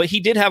of the game, but he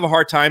did have a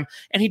hard time,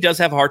 and he does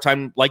have a hard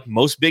time, like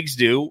most bigs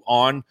do,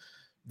 on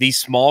these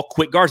small,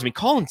 quick guards. I mean,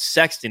 Collin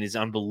Sexton is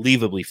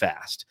unbelievably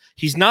fast.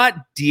 He's not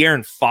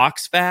De'Aaron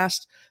Fox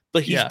fast,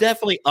 but he's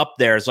definitely up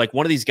there as like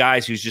one of these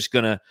guys who's just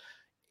going to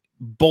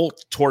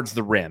bolt towards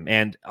the rim.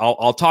 And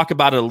I'll talk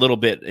about it a little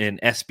bit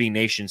in SB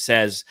Nation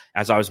Says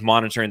as I was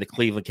monitoring the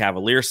Cleveland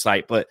Cavaliers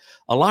site, but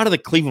a lot of the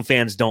Cleveland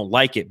fans don't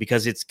like it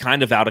because it's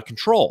kind of out of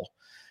control.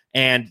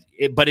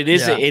 But it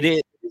is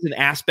an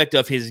aspect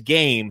of his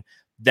game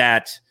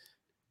that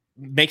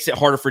makes it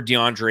harder for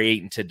DeAndre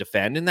Ayton to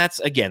defend. And that's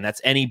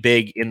any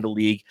big in the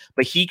league,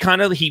 but he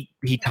timed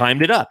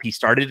it up. He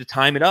started to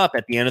time it up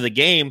at the end of the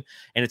game.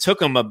 And it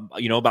took him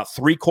about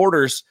 3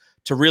 quarters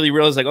to really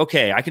realize, like,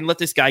 okay, I can let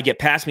this guy get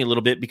past me a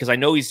little bit because I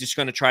know he's just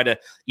going to try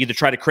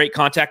to create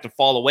contact and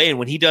fall away. And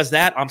when he does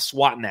that, I'm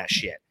swatting that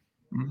shit.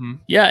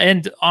 Yeah.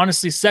 And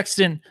honestly,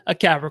 Sexton, a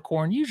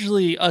Capricorn,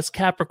 usually us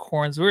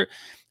Capricorns,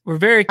 we're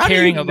very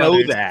caring about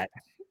others. That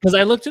because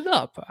I looked it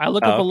up. I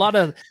look up a lot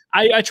of,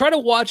 I try to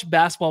watch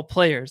basketball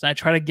players and I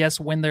try to guess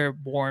when they're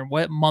born,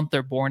 what month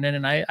they're born in.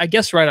 And I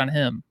guessed right on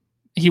him.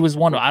 He was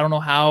one. I don't know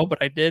how, but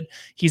I did.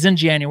 He's in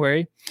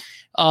January.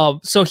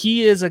 So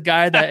he is a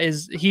guy that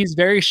he's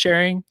very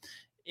sharing.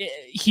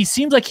 He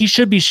seems like he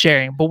should be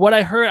sharing, but what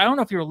I heard, I don't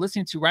know if you were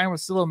listening to, Ryan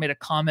Russillo made a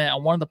comment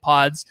on one of the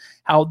pods,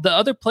 how the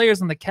other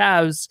players on the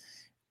Cavs,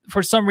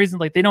 for some reason,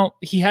 like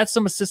he had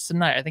some assists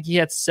tonight. I think he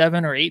had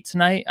 7 or 8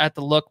 tonight at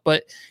the look,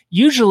 but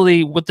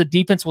usually what the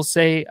defense will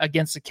say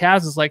against the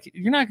Cavs is like,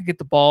 you're not gonna get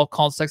the ball.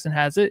 Collin Sexton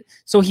has it.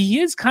 So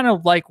he is kind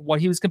of like what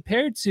he was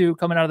compared to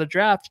coming out of the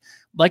draft,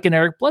 like an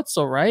Eric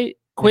Bledsoe, right?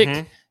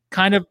 Quick,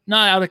 kind of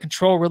not out of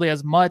control really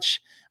as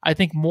much. I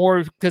think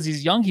more because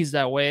he's young, he's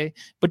that way,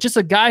 but just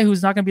a guy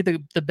who's not going to be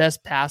the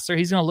best passer.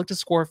 He's going to look to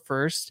score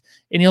first,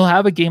 and he'll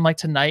have a game like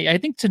tonight. I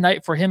think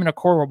tonight for him and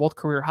Okoro were both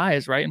career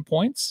highs, right, in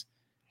points.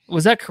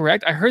 Was that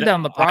correct? I heard that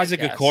on the podcast.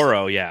 Isaac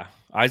Okoro, yeah.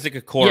 Isaac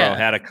Okoro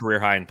had a career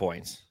high in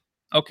points.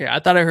 Okay,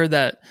 I thought I heard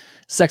that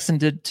Sexton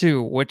did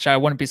too, which I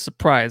wouldn't be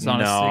surprised,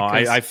 honestly.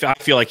 No, I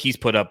feel like he's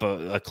put up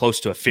a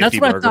close to a 50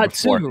 burger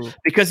before too.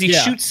 Because he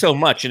shoots so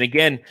much. And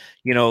again,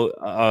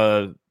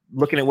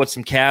 looking at what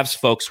some Cavs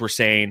folks were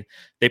saying,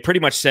 they pretty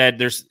much said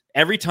there's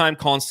every time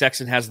Collin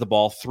Sexton has the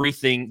ball,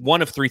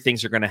 one of 3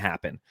 things are going to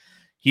happen.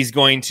 He's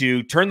going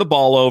to turn the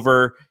ball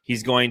over,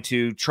 he's going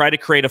to try to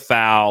create a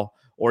foul,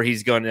 or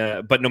he's going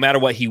to, but no matter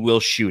what, he will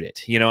shoot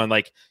it.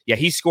 And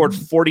he scored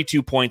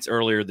 42 points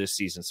earlier this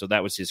season, so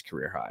that was his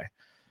career high.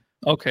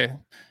 Okay.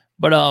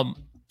 But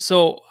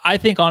so I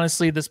think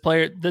honestly, this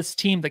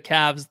team, the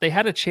Cavs, they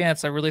had a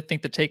chance, I really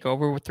think, to take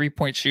over with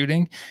 3-point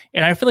shooting.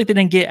 And I feel like they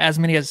didn't get as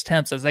many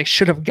attempts as they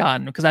should have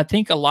gotten, because I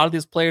think a lot of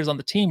these players on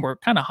the team were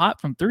kind of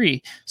hot from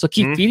 3. So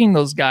keep feeding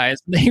those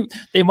guys.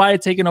 They might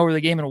have taken over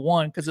the game and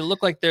won, because it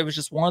looked like there was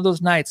just one of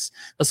those nights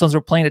the Suns were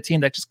playing a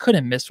team that just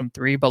couldn't miss from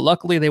 3. But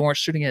luckily they weren't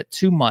shooting it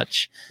too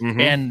much.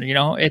 And,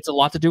 it's a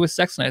lot to do with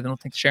Sexton. I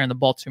don't think sharing the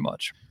ball too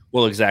much.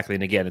 Well, exactly.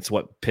 And again, it's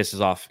what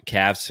pisses off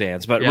Cavs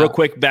fans. But real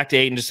quick, back to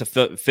Ayton, just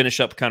to finish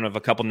up kind of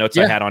a couple notes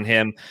I had on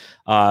him.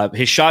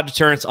 His shot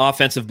deterrence,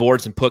 offensive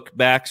boards, and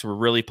putbacks were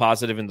really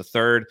positive in the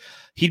third.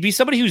 He'd be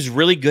somebody who's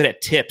really good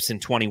at tips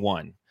in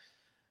 21.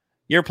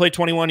 You ever play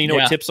 21? You know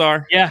what tips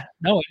are? Yeah.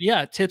 No.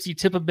 Yeah. Tips. You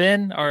tip a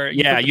bin, or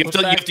you have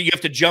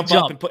to jump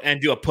up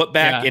and do a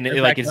putback, and it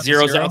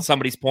zeroes out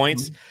somebody's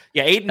points.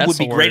 Yeah, Ayton would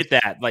be great at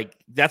that. Like,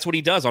 that's what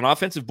he does on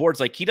offensive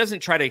boards. Like, he doesn't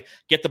try to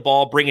get the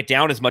ball, bring it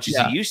down as much as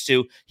he used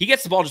to. He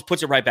gets the ball, just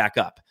puts it right back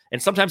up,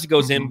 and sometimes it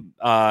goes in,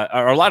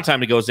 or a lot of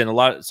time it goes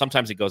in.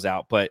 Sometimes it goes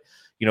out. But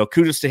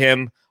kudos to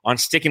him on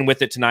sticking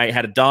with it tonight.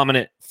 Had a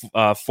dominant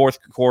fourth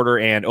quarter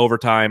and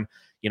overtime.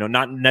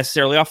 Not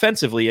necessarily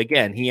offensively.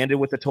 Again, he ended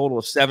with a total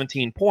of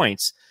 17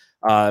 points.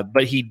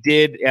 But he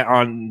did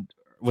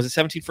was it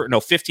 17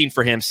 15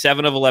 for him,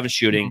 7 of 11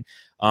 shooting.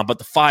 But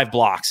the 5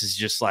 blocks is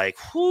just like,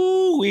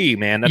 whoo-wee,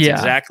 man. That's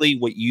exactly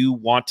what you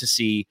want to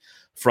see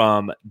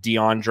from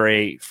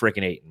DeAndre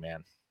freaking Ayton,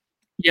 man.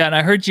 Yeah, and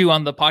I heard you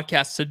on the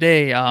podcast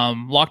today,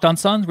 Locked On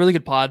Suns, really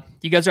good pod.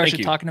 You guys are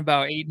actually talking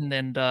about Ayton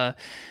and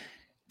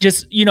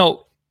just,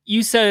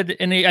 you said,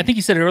 and I think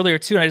you said it earlier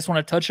too, and I just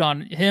want to touch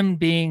on him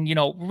being,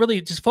 really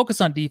just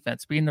focus on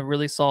defense, being a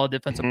really solid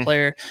defensive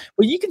player.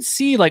 But you can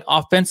see, like,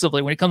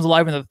 offensively, when he comes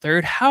alive in the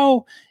third,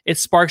 how it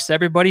sparks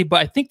everybody. But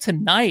I think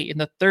tonight in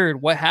the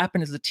third, what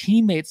happened is the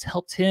teammates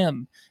helped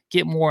him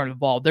get more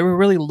involved. They were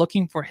really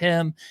looking for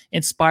him,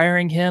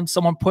 inspiring him.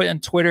 Someone put on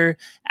Twitter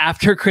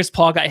after Chris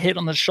Paul got hit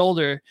on the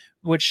shoulder,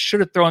 which should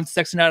have thrown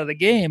Sexton out of the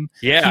game.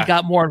 He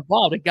got more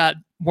involved. It got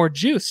more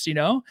juiced,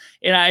 and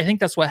I think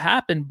that's what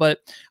happened. But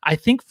I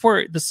think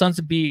for the Suns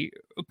to be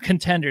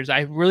contenders,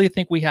 I really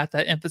think we have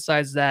to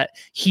emphasize that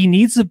he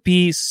needs to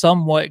be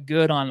somewhat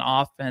good on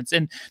offense.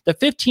 And the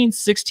 15,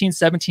 16,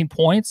 17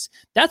 points,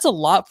 that's a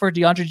lot for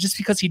DeAndre just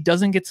because he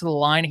doesn't get to the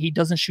line. He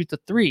doesn't shoot the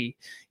three.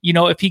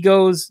 If he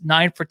goes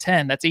 9 for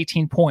 10, that's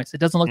 18 points. It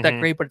doesn't look that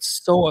great, but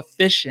it's so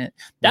efficient.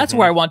 That's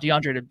where I want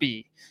DeAndre to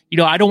be.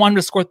 I don't want him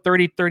to score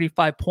 30,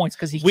 35 points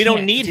because we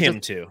don't need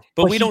him to.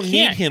 But we don't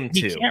need him to.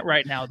 He can't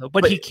right now, though.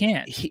 But he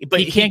can't. He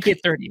can't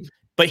get 30.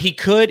 But he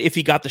could if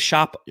he got the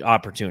shot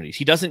opportunities.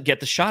 He doesn't get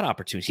the shot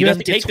opportunities. He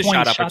doesn't take the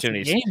shot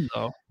opportunities. Game,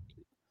 though.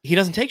 He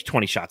doesn't take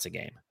 20 shots a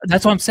game.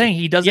 That's what I'm saying.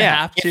 He doesn't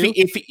have to.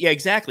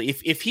 Exactly.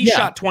 If he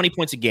shot 20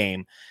 points a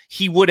game,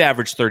 he would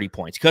average 30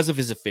 points because of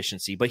his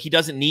efficiency, but he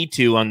doesn't need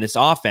to on this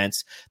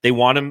offense. They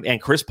want him,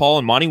 and Chris Paul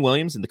and Monty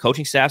Williams and the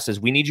coaching staff says,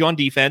 we need you on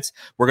defense.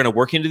 We're going to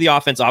work into the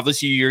offense.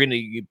 Obviously, you're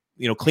going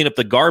to clean up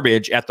the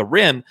garbage at the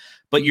rim,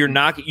 but you're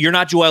not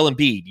Joel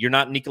Embiid. You're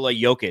not Nikola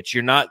Jokic.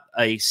 You're not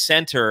a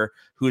center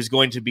who is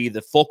going to be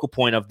the focal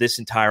point of this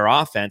entire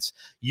offense.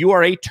 You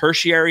are a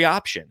tertiary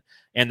option.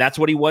 And that's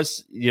what he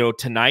was,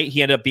 tonight.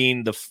 He ended up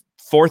being the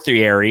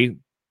fourth-ary,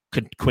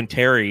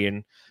 quintary,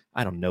 and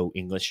I don't know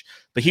English,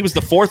 but he was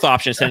the fourth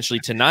option essentially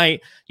tonight,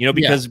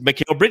 because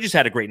Mikal Bridges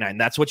had a great night, and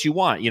that's what you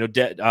want.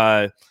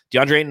 DeAndre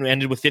Ayton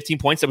ended with 15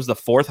 points. That was the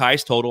fourth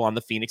highest total on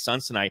the Phoenix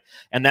Suns tonight,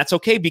 and that's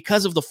okay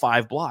because of the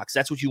 5 blocks.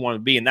 That's what you want to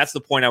be, and that's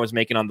the point I was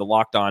making on the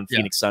Locked On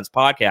Phoenix Suns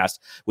podcast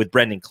with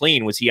Brendan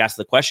Clean. Was he asked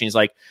the question? He's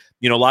like,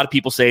 a lot of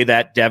people say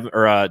that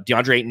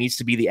DeAndre Ayton needs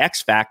to be the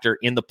X factor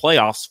in the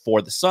playoffs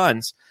for the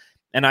Suns.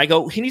 And I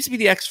go, he needs to be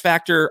the X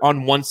factor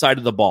on one side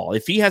of the ball.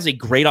 If he has a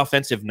great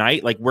offensive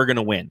night, like, we're going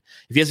to win.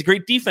 If he has a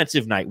great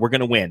defensive night, we're going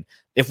to win.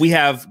 If we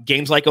have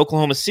games like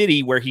Oklahoma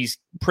City where he's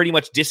pretty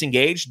much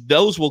disengaged,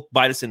 those will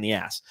bite us in the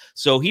ass.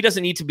 So he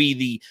doesn't need to be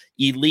the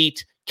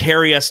elite,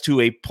 carry us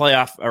to a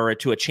playoff or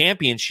to a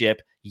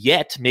championship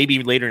yet,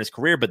 maybe later in his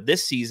career. But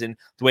this season,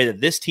 the way that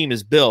this team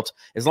is built,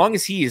 as long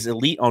as he is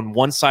elite on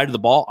one side of the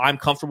ball, I'm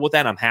comfortable with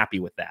that. I'm happy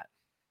with that.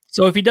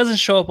 So if he doesn't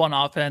show up on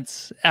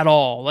offense at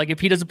all, like if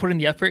he doesn't put in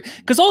the effort,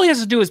 because all he has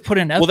to do is put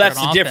in effort. Well, that's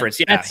the difference.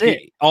 Yeah, that's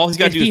it. All he's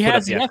got to do is put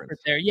up the effort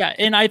there. Yeah,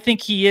 and I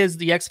think he is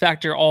the X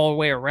factor all the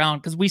way around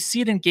because we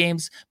see it in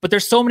games, but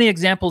there's so many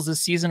examples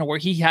this season where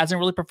he hasn't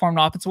really performed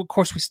offense. Of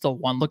course, we still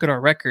won. Look at our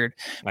record.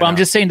 But I'm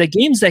just saying the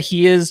games that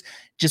he is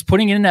just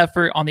putting in an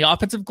effort on the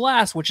offensive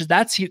glass, which is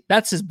that's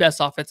his best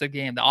offensive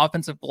game, the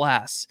offensive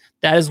glass.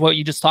 That is what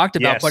you just talked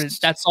about. Yes.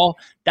 But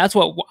that's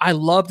what I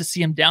love to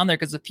see him down there,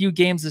 because a few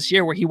games this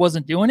year where he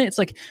wasn't doing it, it's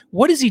like,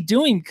 what is he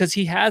doing? Because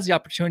he has the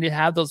opportunity to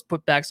have those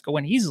putbacks go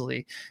in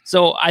easily.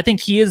 So I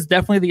think he is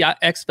definitely the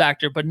X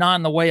factor, but not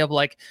in the way of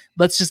like,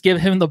 let's just give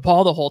him the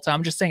ball the whole time.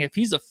 I'm just saying if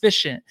he's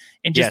efficient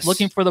and just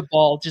looking for the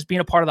ball, just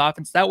being a part of the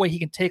offense, that way he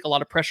can take a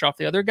lot of pressure off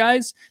the other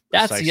guys.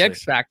 That's Precisely. The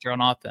X factor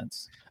on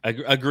offense.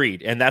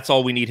 Agreed. And that's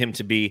all we need him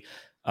to be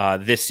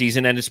this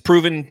season. And it's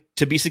proven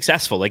to be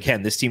successful.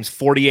 Again, this team's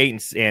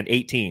 48 and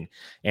 18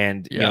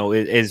 and,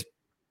 is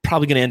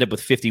probably going to end up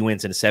with 50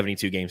 wins in a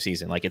 72 game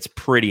season. Like, it's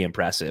pretty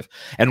impressive.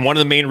 And one of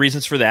the main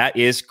reasons for that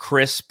is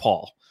Chris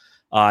Paul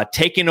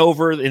taking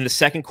over in the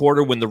second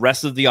quarter when the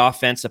rest of the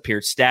offense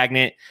appeared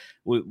stagnant.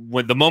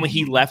 When the moment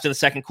he left in the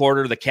second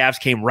quarter, the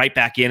Cavs came right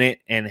back in it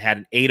and had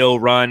an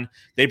 8-0 run.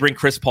 They bring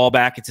Chris Paul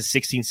back. It's a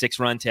 16-6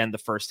 run to end the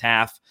first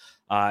half.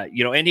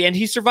 And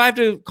he survived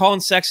a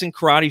Colin Sexton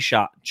karate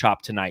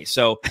chop tonight.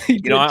 So,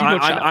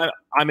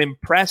 I'm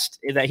impressed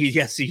that he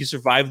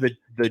survived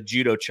the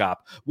judo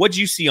chop. What'd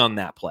you see on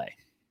that play?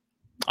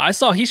 I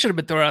saw he should have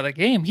been thrown out of the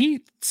game.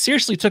 He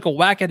seriously took a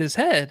whack at his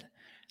head.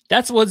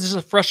 That was just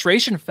a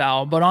frustration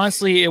foul. But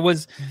honestly, it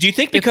was. Do you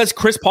think because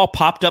Chris Paul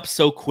popped up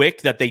so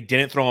quick that they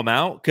didn't throw him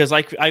out? Because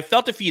I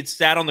felt if he had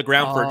sat on the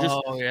ground for just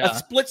a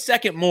split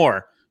second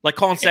more, like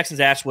Colin Sexton's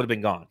ass would have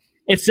been gone.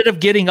 Instead of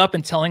getting up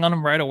and telling on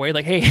him right away,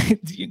 like, hey,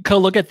 go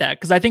look at that.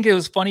 Because I think it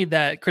was funny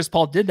that Chris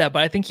Paul did that,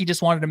 but I think he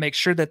just wanted to make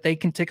sure that they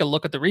can take a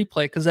look at the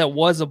replay, because that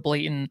was a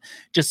blatant,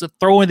 just a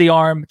throw in the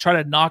arm,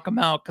 try to knock him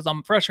out because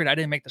I'm frustrated I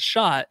didn't make the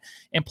shot.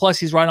 And plus,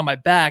 he's right on my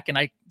back,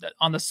 and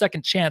on the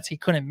second chance, he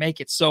couldn't make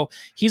it. So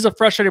he's a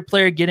frustrated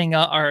player getting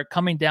or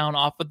coming down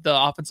off of the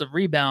offensive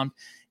rebound.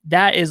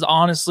 That is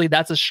honestly,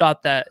 that's a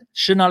shot that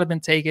should not have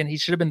been taken. He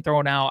should have been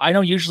thrown out. I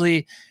know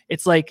usually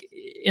it's like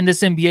in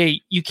this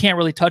NBA, you can't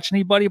really touch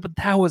anybody, but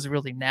that was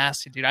really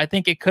nasty, dude. I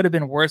think it could have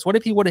been worse. What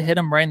if he would have hit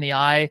him right in the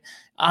eye, an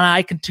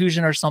eye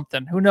contusion or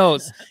something? Who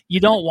knows?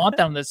 You don't want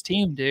that on this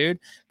team, dude.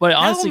 But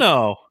honestly,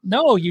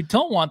 no, you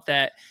don't want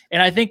that.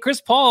 And I think Chris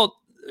Paul,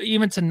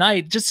 even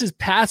tonight, just his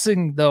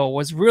passing though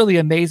was really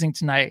amazing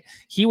tonight.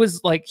 He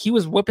was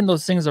whipping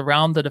those things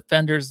around the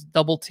defenders,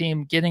 double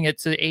team, getting it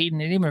to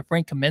Ayton and even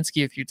Frank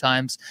Kaminsky a few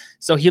times.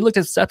 So he looked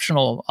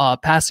exceptional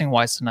passing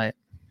wise tonight.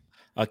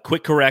 A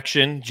quick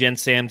correction. Jen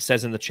Sam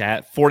says in the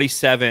chat,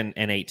 47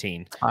 and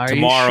 18. Are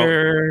you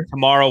sure?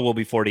 Tomorrow will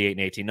be 48 and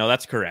 18. No,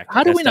 that's correct.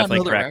 How do that's we not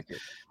know the correct.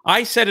 record?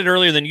 I said it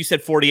earlier, then you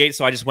said 48,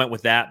 so I just went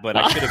with that. But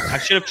I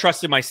should have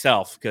trusted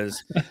myself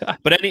because.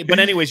 But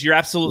anyways, you're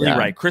absolutely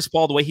right. Chris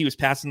Paul, the way he was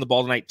passing the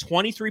ball tonight,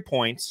 23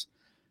 points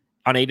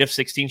on 8 of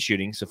 16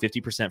 shooting, so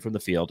 50% from the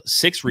field,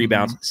 6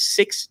 rebounds,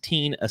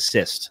 16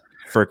 assists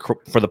for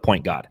the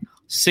point guard,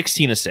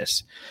 16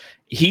 assists.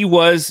 He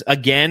was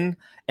again.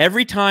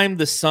 Every time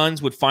the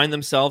Suns would find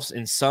themselves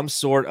in some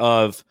sort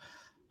of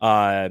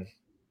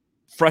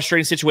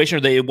frustrating situation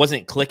or it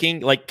wasn't clicking,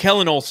 like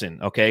Kellen Olson,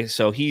 okay?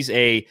 So he's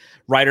a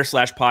writer /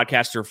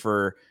 podcaster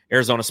for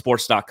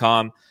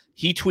ArizonaSports.com.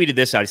 He tweeted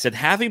this out. He said,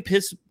 having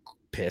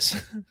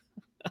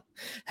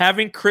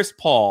having Chris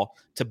Paul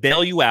to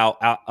bail you out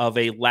of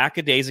a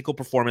lackadaisical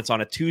performance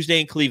on a Tuesday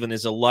in Cleveland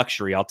is a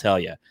luxury, I'll tell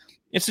you.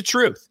 It's the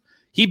truth.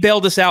 He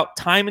bailed us out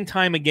time and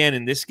time again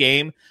in this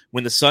game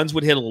when the Suns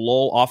would hit a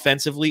lull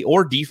offensively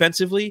or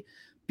defensively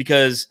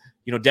because,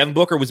 Devin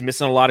Booker was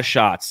missing a lot of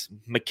shots.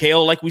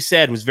 Mikal, like we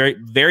said, was very,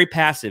 very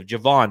passive.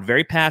 Javon,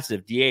 very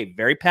passive. D.A.,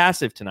 very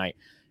passive tonight.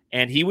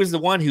 And he was the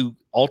one who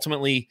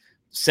ultimately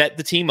set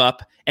the team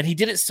up, and he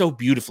did it so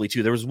beautifully,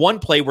 too. There was one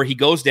play where he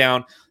goes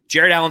down.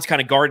 Jared Allen's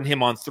kind of guarding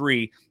him on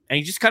 3, and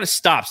he just kind of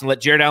stops and let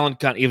Jared Allen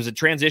it was a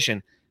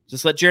transition.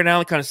 Just let Jared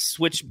Allen kind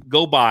of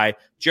go by.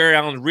 Jared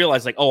Allen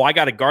realized, I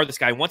got to guard this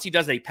guy. Once he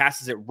does that, he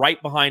passes it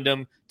right behind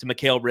him to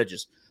Mikal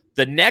Bridges.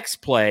 The next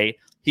play,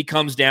 he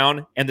comes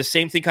down, and the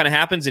same thing kind of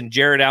happens, and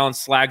Jared Allen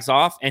slags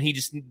off, and he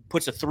just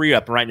puts a 3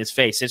 up right in his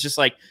face. It's just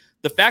like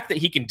the fact that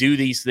he can do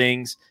these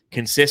things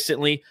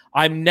consistently.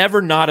 I'm never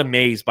not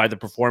amazed by the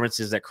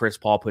performances that Chris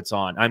Paul puts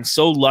on. I'm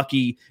so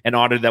lucky and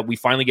honored that we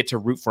finally get to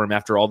root for him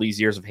after all these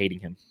years of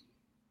hating him.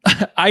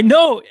 I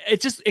know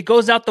it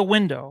goes out the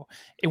window.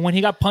 And when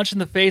he got punched in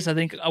the face, I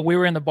think we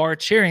were in the bar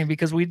cheering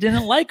because we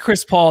didn't like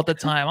Chris Paul at the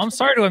time. I'm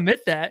sorry to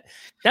admit that.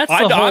 That's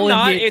the whole.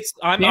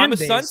 I'm a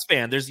Suns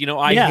fan. There's,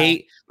 I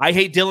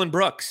hate Dylan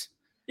Brooks.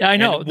 Yeah, I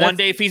know. And one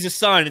day, if he's a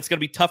Sun, it's going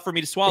to be tough for me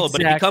to swallow.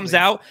 Exactly. But if he comes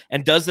out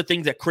and does the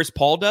things that Chris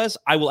Paul does,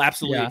 I will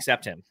absolutely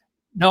accept him.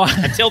 No,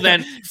 until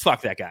then,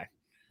 fuck that guy.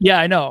 Yeah,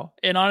 I know.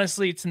 And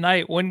honestly,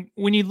 tonight, when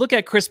you look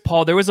at Chris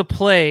Paul, there was a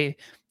play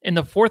in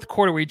the fourth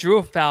quarter where he drew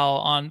a foul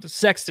on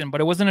Sexton,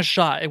 but it wasn't a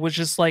shot. It was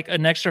just like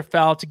an extra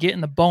foul to get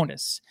in the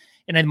bonus.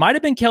 And it might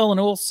have been Kellen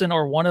Olson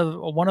or one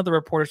of the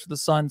reporters for the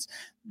Suns,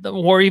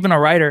 or even a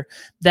writer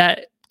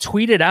that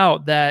tweeted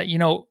out that,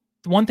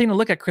 one thing to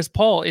look at Chris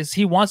Paul is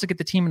he wants to get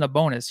the team in a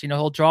bonus.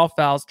 He'll draw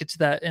fouls, get to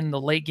that in the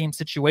late game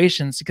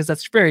situations because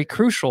that's very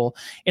crucial.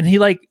 And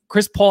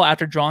Chris Paul,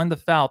 after drawing the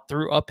foul,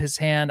 threw up his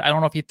hand. I don't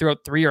know if he threw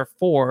up 3 or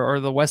 4 or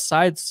the West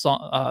Side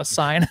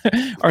sign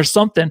or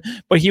something,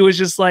 but he was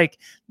just like,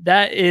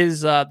 that's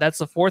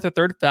the 4th or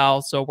 3rd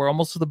foul. So we're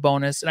almost to the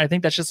bonus. And I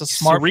think that's just a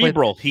smart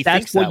cerebral. He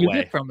that's what you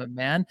get from him,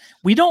 man.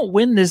 We don't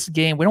win this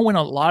game. We don't win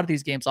a lot of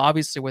these games,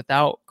 obviously,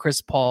 without Chris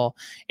Paul.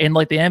 In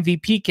like the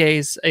MVP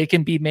case, it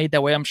can be made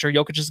that way. I'm sure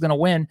Jokic is going to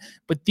win,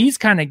 but these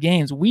kind of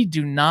games, we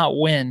do not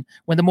win.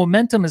 When the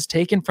momentum is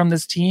taken from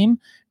this team,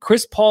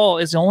 Chris Paul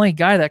is the only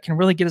guy that can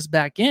really get us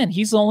back in.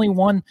 He's the only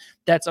one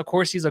that's, of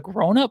course, he's a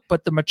grown-up,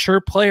 but the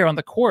mature player on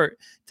the court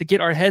to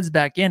get our heads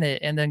back in it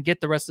and then get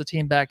the rest of the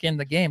team back in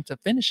the game to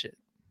finish it.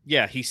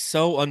 Yeah, he's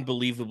so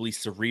unbelievably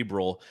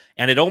cerebral,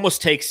 and it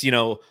almost takes,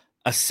 a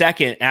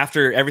second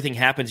after everything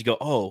happens, you go,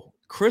 oh,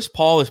 Chris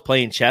Paul is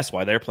playing chess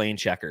while they're playing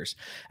checkers.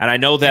 And I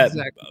know that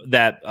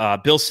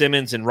that Bill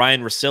Simmons and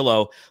Ryan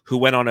Russillo, who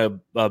went on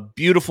a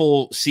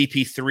beautiful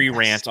CP3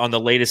 rant on the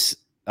latest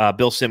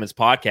Bill Simmons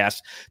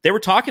podcast, they were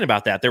talking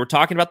about that. They were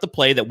talking about the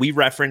play that we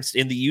referenced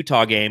in the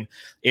Utah game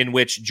in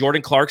which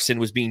Jordan Clarkson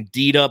was being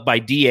D'd up by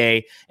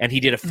DA, and he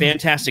did a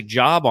fantastic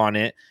job on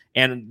it.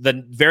 And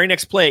the very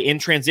next play in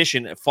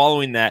transition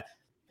following that,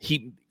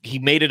 he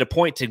made it a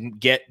point to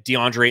get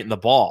DeAndre Ayton the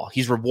ball.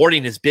 He's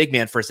rewarding his big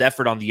man for his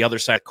effort on the other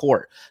side of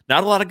court.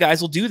 Not a lot of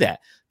guys will do that.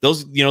 They'll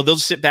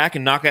sit back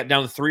and knock that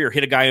down the 3 or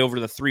hit a guy over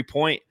the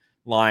 3-point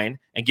line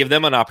and give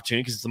them an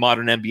opportunity because it's the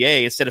modern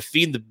NBA instead of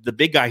feeding the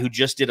big guy who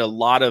just did a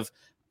lot of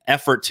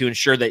effort to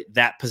ensure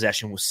that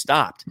possession was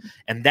stopped.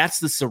 And that's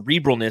the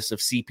cerebralness of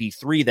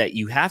CP3 that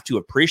you have to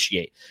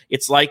appreciate.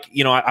 It's like,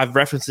 I've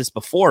referenced this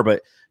before,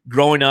 but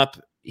growing up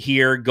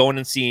here, going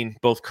and seeing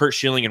both Curt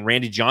Schilling and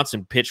Randy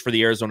Johnson pitch for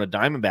the Arizona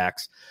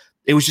Diamondbacks,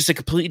 it was just a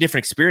completely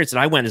different experience. And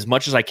I went as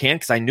much as I can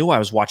because I knew I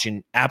was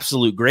watching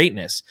absolute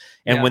greatness.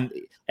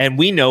 And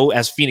we know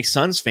as Phoenix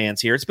Suns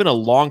fans here, it's been a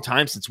long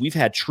time since we've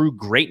had true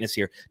greatness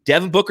here.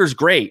 Devin Booker's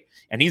great,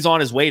 and he's on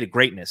his way to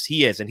greatness.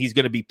 He is, and he's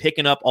going to be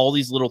picking up all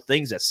these little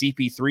things that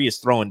CP3 is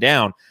throwing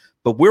down.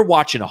 But we're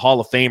watching a Hall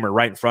of Famer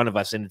right in front of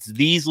us, and it's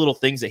these little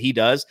things that he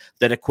does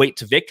that equate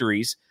to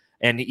victories.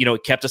 And,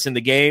 it kept us in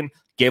the game,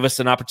 gave us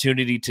an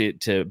opportunity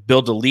to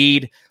build a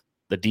lead.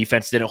 The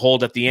defense didn't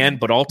hold at the end,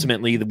 but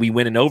ultimately we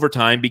win in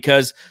overtime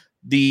because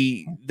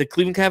the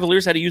Cleveland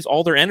Cavaliers had to use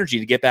all their energy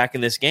to get back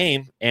in this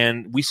game,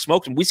 and we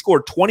smoked them. We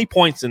scored 20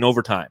 points in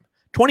overtime.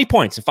 20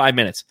 points in 5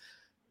 minutes.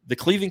 The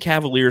Cleveland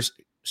Cavaliers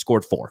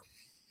scored 4.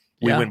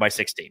 We win by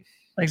 16.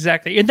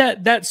 Exactly. And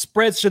that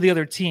spreads to the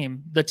other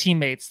team, the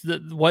teammates.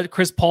 What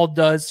Chris Paul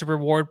does to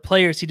reward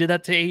players. He did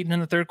that to Ayton in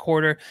the third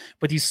quarter,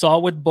 but you saw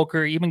with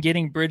Booker, even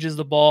getting Bridges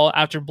the ball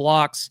after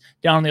blocks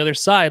down on the other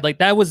side. Like,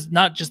 that was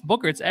not just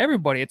Booker, it's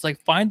everybody. It's like,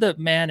 find the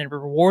man and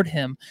reward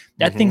him.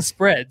 That thing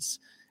spreads.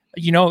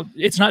 You know,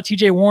 it's not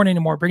TJ Warren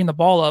anymore bringing the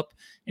ball up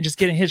and just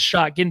getting his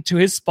shot, getting to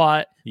his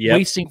spot,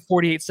 wasting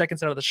 48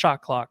 seconds out of the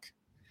shot clock.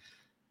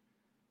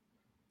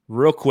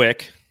 Real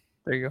quick.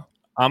 There you go.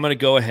 I'm going to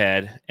go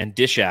ahead and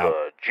dish out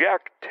The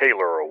Jack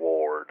Taylor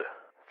Award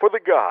for the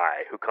guy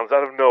who comes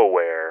out of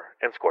nowhere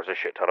and scores a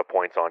shit ton of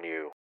points on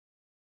you.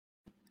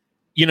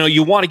 You know,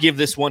 you want to give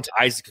this one to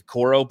Isaac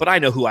Okoro, but I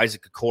know who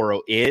Isaac Okoro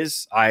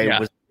is. I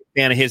was a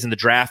fan of his in the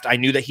draft. I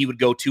knew that he would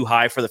go too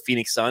high for the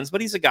Phoenix Suns, but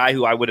he's a guy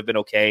who I would have been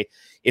okay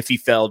if he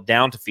fell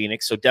down to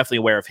Phoenix, so definitely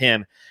aware of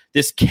him.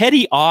 This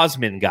Cedi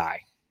Osman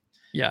guy.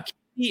 Yeah.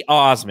 Cedi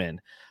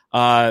Osman.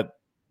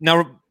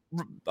 Now,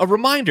 a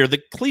reminder,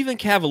 the Cleveland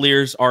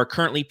Cavaliers are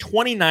currently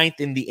 29th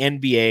in the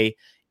NBA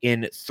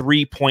in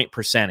 3-point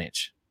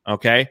percentage.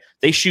 Okay.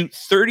 They shoot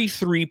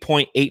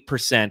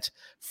 33.8%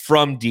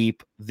 from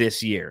deep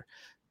this year.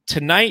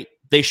 Tonight,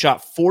 they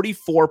shot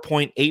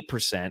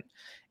 44.8%,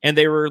 and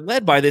they were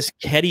led by this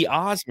Cedi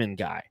Osman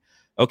guy.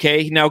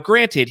 Okay. Now,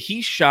 granted,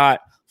 he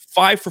shot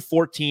 5 for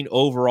 14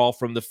 overall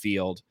from the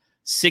field,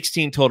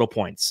 16 total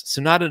points.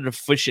 So not an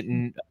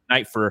efficient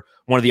night for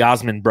one of the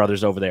Osman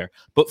brothers over there.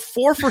 But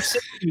 4 for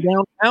 6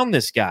 downtown,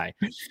 this guy.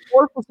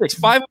 4 for 6.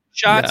 5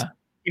 shots. Yeah.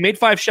 He made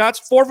 5 shots.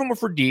 4 of them were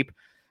for deep.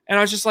 And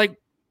I was just like,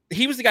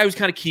 he was the guy who was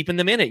kind of keeping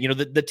them in it. You know,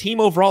 the team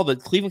overall, the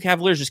Cleveland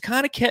Cavaliers, just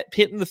kind of kept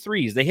hitting the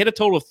threes. They hit a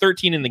total of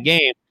 13 in the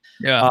game.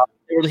 Yeah.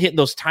 They were hitting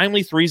those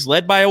timely threes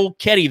led by old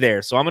Cedi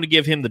there. So I'm going to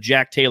give him the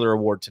Jack Taylor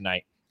Award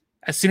tonight.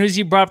 As soon as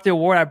you brought up the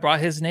award, I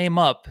brought his name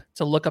up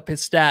to look up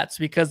his stats,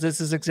 because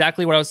this is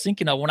exactly what I was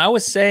thinking of. When I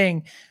was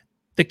saying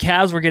the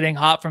Cavs were getting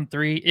hot from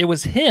 3, it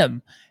was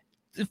him.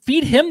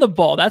 Feed him the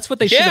ball. That's what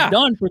they should have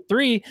done for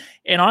 3.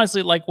 And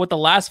honestly, like, with the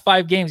last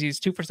 5 games, he's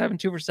 2 for 7,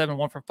 2 for 7,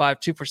 1 for 5,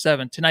 2 for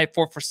 7. Tonight,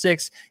 4 for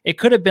 6. It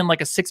could have been like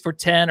a 6 for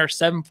 10 or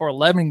 7 for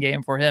 11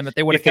 game for him if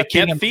they would have kept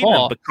feeding him.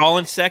 But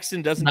Colin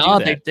Sexton doesn't do that.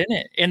 No, they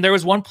didn't. And there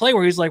was one play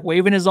where he's like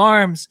waving his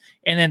arms,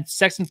 and then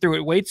Sexton threw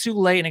it way too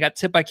late, and it got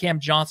tipped by Cam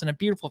Johnson. A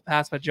beautiful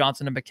pass by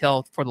Johnson and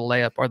Mikal for the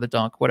layup or the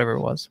dunk, whatever it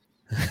was.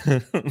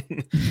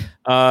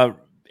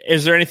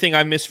 Is there anything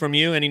I missed from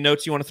you? Any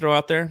notes you want to throw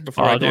out there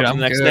before I go to the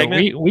next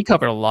segment? We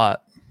covered a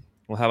lot.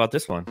 Well, how about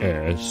this one?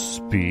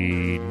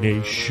 SB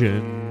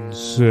Nation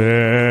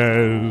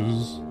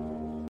says.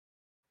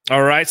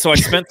 All right, so I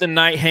spent the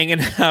night hanging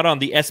out on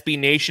the SB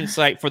Nation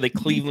site for the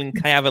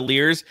Cleveland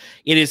Cavaliers.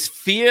 It is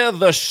Fear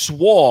the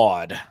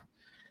Sword.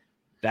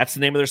 That's the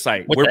name of their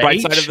site. We're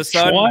Bright Side of the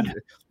Sun. Schwad?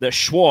 The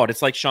Schwad.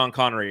 It's like Sean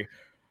Connery.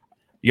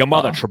 Your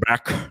mother,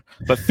 Trebek.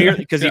 But Fear,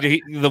 because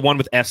he's the one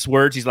with S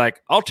words, he's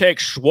like, I'll take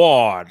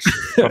Schwartz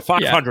for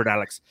 500,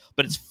 Alex.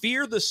 But it's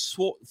Fear the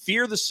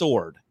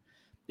Sword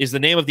is the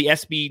name of the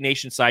SB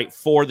Nation site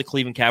for the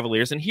Cleveland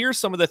Cavaliers. And here's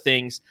some of the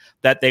things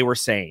that they were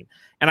saying.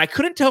 And I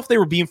couldn't tell if they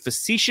were being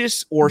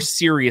facetious or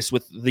serious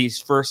with these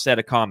first set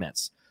of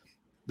comments.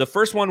 The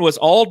first one was,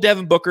 all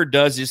Devin Booker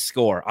does is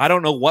score. I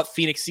don't know what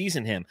Phoenix sees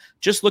in him.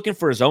 Just looking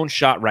for his own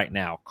shot right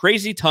now.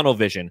 Crazy tunnel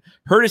vision.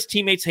 Heard his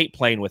teammates hate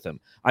playing with him.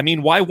 I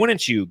mean, why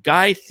wouldn't you?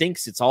 Guy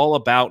thinks it's all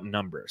about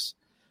numbers.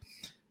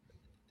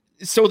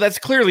 So that's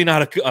clearly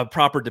not a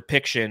proper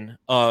depiction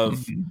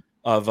of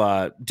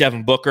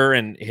Devin Booker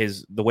and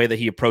the way that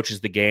he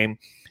approaches the game.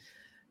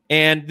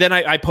 And then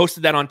I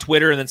posted that on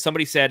Twitter, and then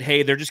somebody said,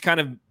 hey,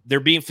 they're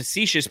being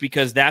facetious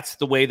because that's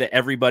the way that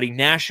everybody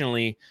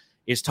nationally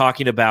is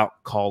talking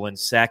about Colin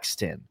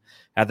Sexton.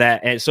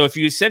 And so if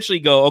you essentially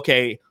go,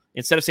 okay,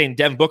 instead of saying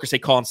Devin Booker, say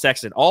Colin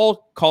Sexton.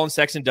 All Colin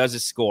Sexton does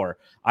is score.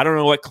 I don't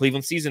know what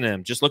Cleveland sees in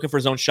him. Just looking for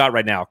his own shot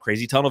right now.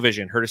 Crazy tunnel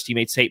vision. Heard his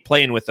teammates hate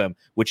playing with him,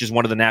 which is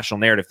one of the national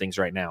narrative things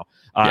right now.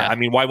 I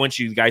mean, why wouldn't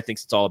you? The guy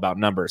thinks it's all about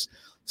numbers.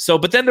 So,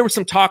 but then there was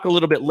some talk a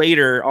little bit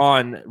later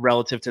on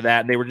relative to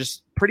that. And they were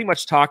just pretty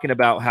much talking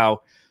about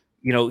how,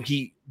 you know,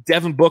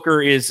 Devin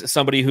Booker is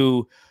somebody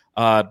who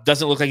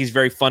doesn't look like he's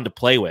very fun to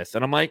play with.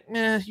 And I'm like,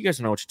 you guys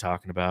know what you're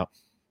talking about.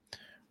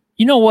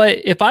 You know what?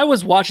 If I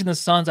was watching the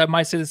Suns, I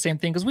might say the same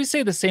thing, because we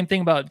say the same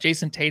thing about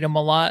Jason Tatum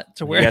a lot,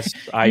 to where, yes,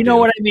 you know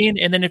what I mean?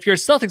 And then if you're a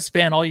Celtics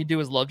fan, all you do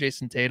is love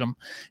Jason Tatum.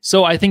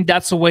 So I think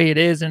that's the way it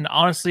is. And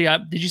honestly,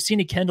 did you see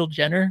any Kendall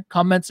Jenner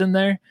comments in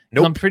there?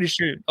 Nope. I'm pretty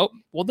sure. Oh,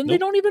 well, then they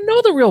don't even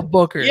know the real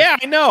Booker. Yeah,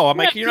 I know. I'm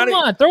like, you're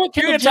not throw a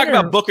Kendall Jenner. Talking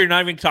about Booker, you're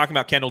not even talking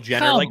about Kendall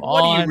Jenner. Like,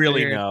 what do you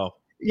really know?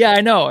 Yeah, I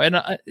know. And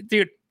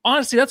dude,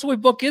 honestly, that's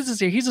what Book is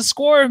this year. He's a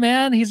scorer,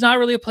 man. He's not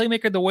really a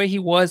playmaker the way he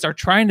was or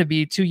trying to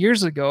be 2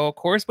 years ago, of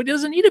course, but he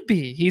doesn't need to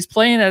be. He's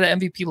playing at an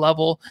MVP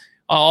level,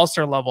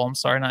 All-Star level. I'm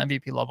sorry, not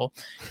MVP level.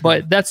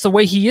 But that's the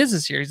way he is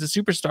this year. He's a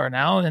superstar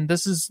now, and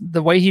this is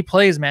the way he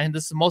plays, man.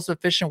 This is the most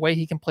efficient way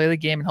he can play the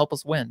game and help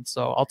us win.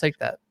 So I'll take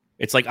that.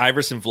 It's like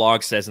Iverson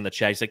Vlog says in the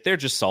chat. He's like, they're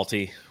just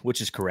salty,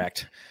 which is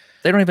correct.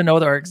 They don't even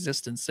know our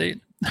existence.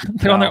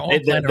 They're on their own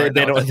planet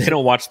they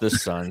don't watch the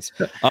Suns.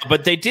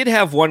 But they did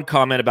have one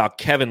comment about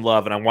Kevin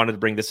Love, and I wanted to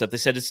bring this up. They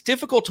said, it's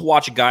difficult to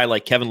watch a guy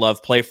like Kevin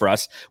Love play for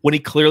us when he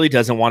clearly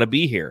doesn't want to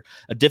be here.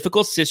 A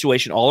difficult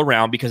situation all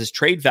around because his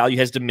trade value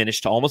has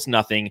diminished to almost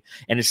nothing,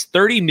 and his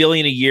 $30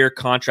 million a year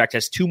contract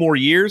has 2 more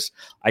years.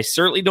 I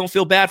certainly don't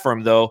feel bad for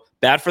him, though.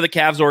 Bad for the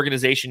Cavs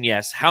organization,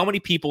 yes. How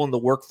many people in the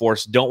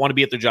workforce don't want to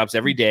be at their jobs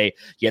every day,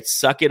 yet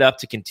suck it up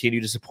to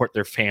continue to support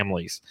their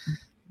families?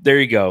 There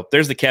you go.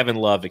 There's the Kevin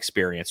Love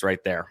experience right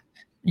there.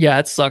 Yeah,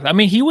 it sucked. I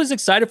mean, he was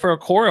excited for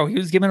Okoro. He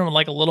was giving him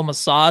like a little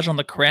massage on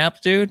the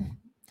cramp, dude.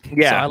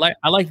 Yeah. So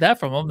I like that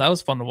from him. That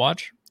was fun to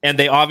watch. And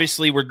they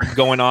obviously were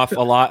going off a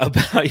lot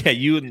about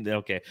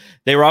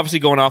They were obviously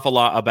going off a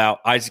lot about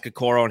Isaac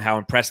Okoro and how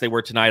impressed they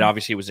were tonight.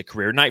 Obviously, it was a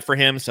career night for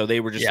him, so they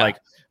were just like,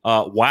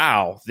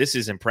 wow, this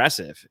is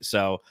impressive.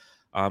 So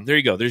there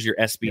you go. There's your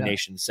SB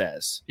Nation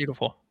Says.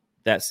 Beautiful.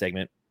 That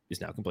segment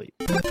is now complete.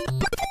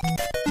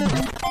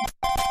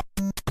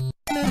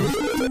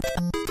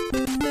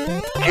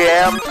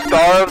 Jam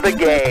Star of the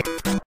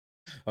Game.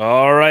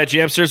 All right,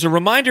 Jamsters, a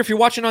reminder, if you're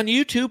watching on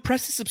YouTube,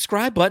 press the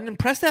subscribe button and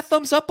press that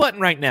thumbs up button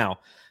right now.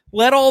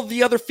 Let all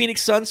the other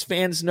Phoenix Suns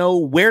fans know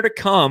where to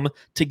come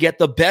to get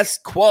the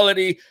best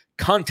quality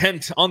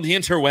content on the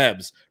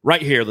interwebs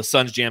right here, the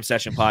Suns Jam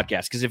Session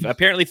podcast. Because if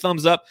apparently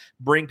thumbs up,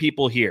 bring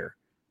people here.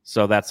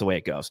 So that's the way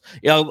it goes.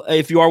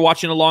 If you are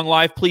watching along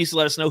live, please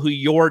let us know who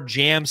your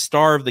Jam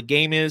Star of the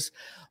Game is.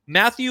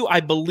 Matthew,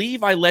 I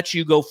believe I let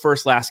you go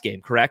first last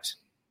game, correct?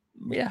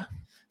 Yeah.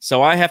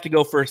 So I have to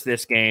go first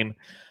this game.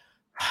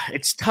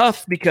 It's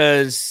tough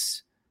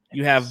because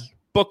you have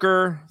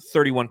Booker,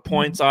 31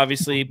 points,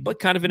 obviously, but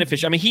kind of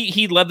inefficient. I mean,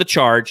 he led the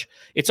charge.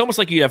 It's almost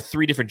like you have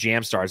 3 different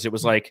Jam Stars. It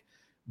was like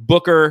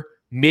Booker,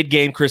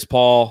 mid-game Chris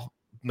Paul,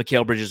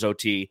 Mikal Bridges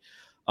OT.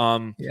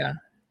 Yeah.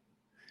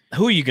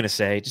 Who are you going to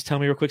say? Just tell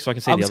me real quick so I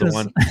can say the other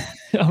one.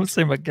 I'm going to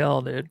say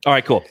Mikal, dude. All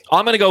right, cool.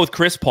 I'm going to go with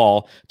Chris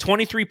Paul,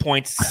 23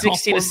 points,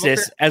 16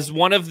 assists. Booker. As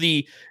one of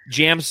the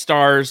Jam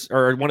Stars,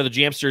 or one of the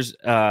Jamsters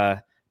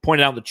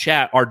pointed out in the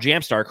chat, our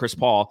Jam Star, Chris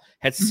Paul,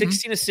 had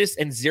 16 assists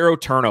and 0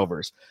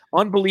 turnovers.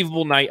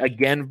 Unbelievable night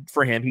again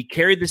for him. He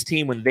carried this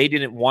team when they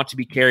didn't want to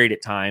be carried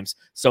at times.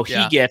 So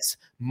he gets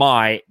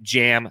my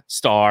Jam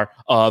Star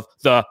of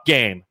the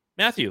game.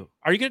 Matthew,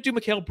 are you going to do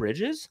Mikal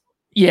Bridges?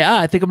 Yeah,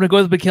 I think I'm going to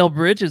go with Mikal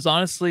Bridges.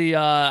 Honestly,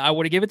 I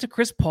would have given it to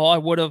Chris Paul. I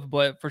would have,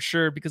 but for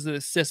sure because of the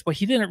assists. But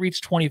he didn't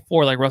reach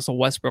 24 like Russell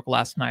Westbrook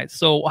last night.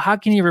 So how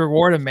can you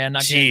reward a man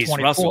not getting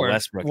 24? Russell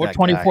Westbrook, or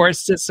 24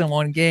 assists in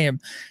one game.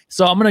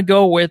 So I'm going to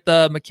go with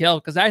Mikal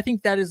because I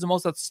think that is the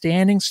most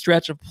outstanding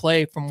stretch of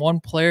play from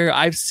one player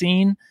I've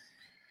seen.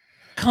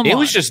 It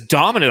was just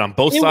dominant on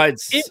both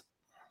sides.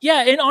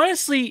 And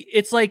honestly,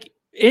 it's like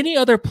any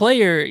other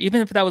player,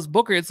 even if that was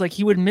Booker, it's like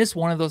he would miss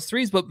one of those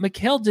threes, but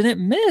Mikal didn't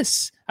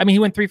miss. I mean, he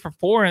went 3 for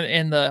 4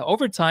 in the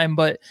overtime,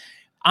 but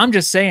I'm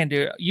just saying,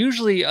 dude,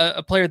 usually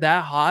a player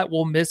that hot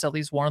will miss at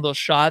least one of those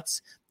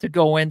shots to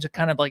go in to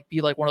kind of like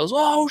be like one of those,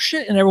 oh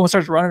shit, and everyone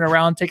starts running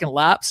around taking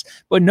laps.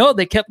 But no,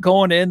 they kept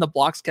going in, the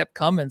blocks kept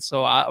coming.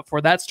 So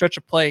for that stretch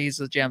of play, he's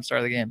the Jam Star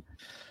of the game.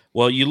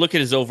 Well, you look at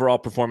his overall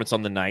performance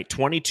on the night,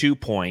 22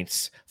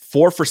 points,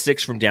 4 for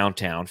 6 from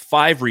downtown,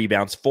 5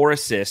 rebounds, 4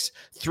 assists,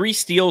 3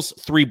 steals,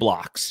 3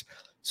 blocks.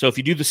 So if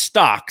you do the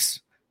stocks,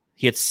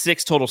 he had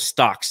 6 total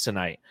stocks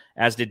tonight,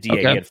 as did DA.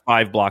 Okay. He had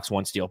 5 blocks,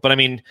 1 steal. But I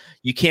mean,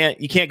 you can't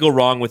go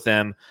wrong with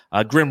them.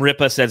 Grim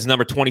Ripa says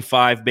number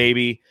 25,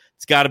 baby.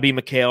 It's got to be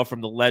Mikal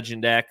from the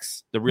Legend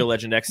X, the real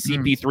Legend X.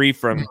 CP3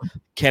 from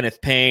Kenneth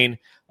Payne.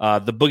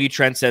 The Boogie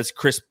Trend says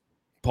Chris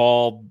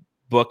Paul,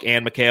 Book,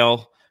 and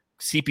Mikal.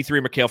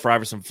 CP3 Mikal for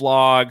Iverson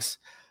Vlogs.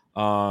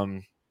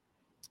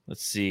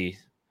 Let's see.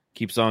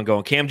 Keeps on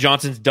going. Cam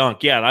Johnson's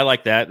dunk. Yeah, I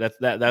like that.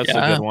 That was a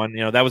good one. You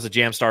know, that was a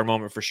Jam Star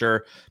moment for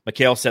sure.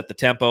 Mikal set the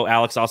tempo.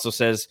 Alex also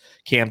says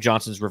Cam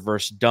Johnson's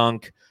reverse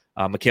dunk.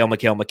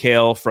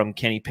 Mikal from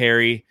Kenny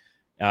Perry.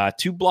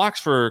 2 blocks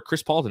for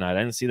Chris Paul tonight.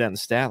 I didn't see that in the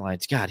stat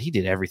lines. God, he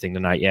did everything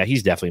tonight. Yeah,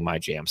 he's definitely my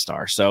Jam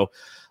Star. So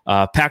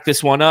pack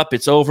this one up.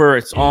 It's over.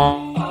 It's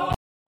on.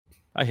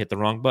 I hit the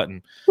wrong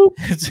button.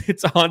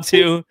 It's on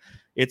to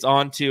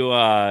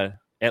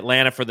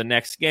Atlanta for the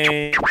next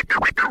game.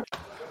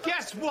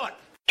 Guess what?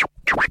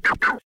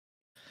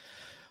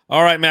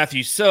 All right,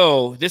 Matthew.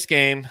 So this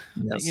game,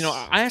 you know,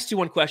 I asked you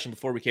one question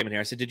before we came in here.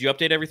 I said, did you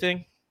update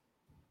everything?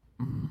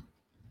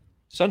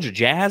 Suns or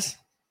Jazz?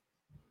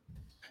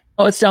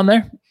 Oh, it's down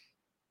there.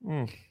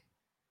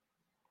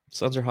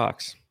 Suns or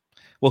Hawks?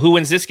 Well, who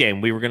wins this game?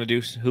 We were going to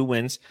do who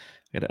wins.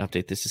 I got to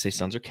update this to say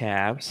Suns or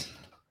Cavs.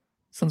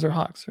 Suns or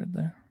Hawks right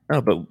there.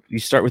 Oh, but you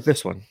start with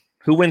this one.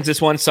 Who wins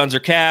this one? Suns or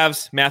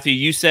Cavs? Matthew,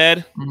 you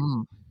said?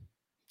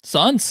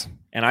 Suns.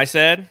 And I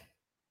said?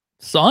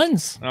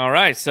 Suns. All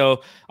right.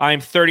 So I'm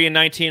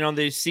 30-19 on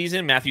this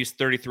season. Matthew's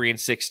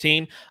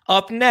 33-16.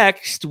 Up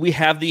next, we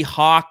have the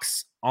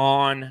Hawks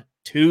on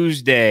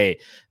Tuesday.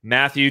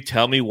 Matthew,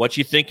 tell me what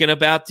you thinking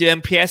about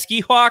them pesky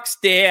Hawks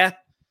there.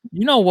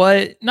 You know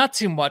what? Not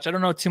too much. I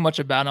don't know too much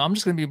about them. I'm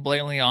just going to be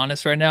blatantly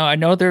honest right now. I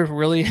know they're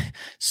really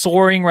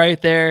soaring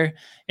right there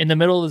in the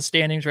middle of the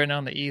standings right now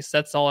in the East.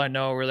 That's all I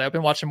know, really. I've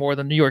been watching more of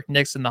the New York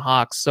Knicks and the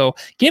Hawks. So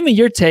give me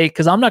your take,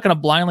 because I'm not going to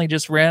blindly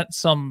just rant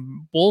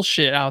some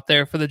bullshit out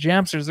there for the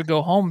Jamsters to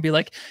go home and be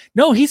like,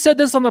 no, he said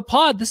this on the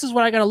pod. This is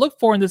what I got to look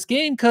for in this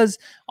game, because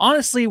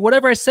honestly,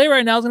 whatever I say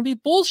right now is going to be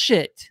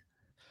bullshit.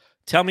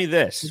 Tell me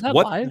this. Is that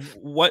What live?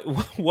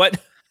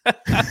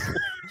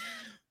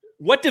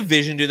 What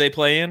division do they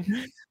play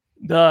in?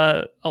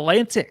 The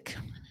Atlantic.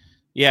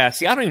 Yeah,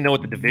 see, I don't even know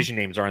what the division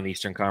names are in the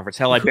Eastern Conference.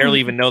 Hell, I barely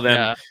even know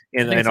them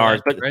in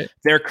ours. But right?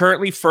 They're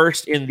currently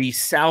first in the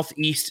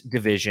Southeast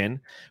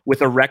Division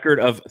with a record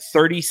of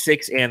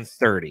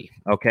 36-30.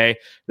 Okay,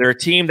 they're a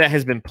team that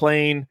has been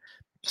playing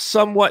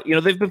somewhat.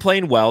 They've been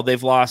playing well.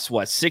 They've lost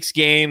 6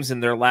 games in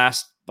their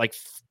last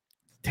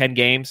 10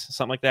 games,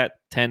 something like that,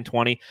 10,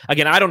 20.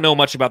 Again, I don't know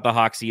much about the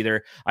Hawks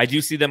either. I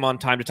do see them on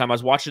time to time. I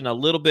was watching a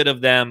little bit of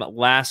them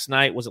last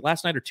night. Was it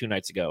last night or 2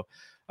 nights ago?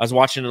 I was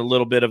watching a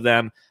little bit of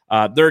them.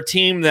 They're a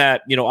team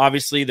that,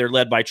 obviously they're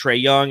led by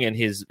Trae Young and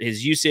his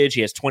usage.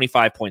 He has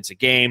 25 points a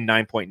game,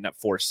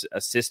 9.4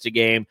 assists a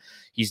game.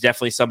 He's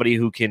definitely somebody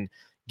who can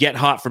get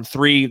hot from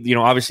three.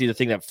 Obviously the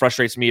thing that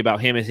frustrates me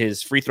about him is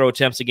his free throw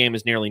attempts a game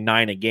is nearly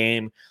 9 a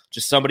game.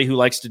 Just somebody who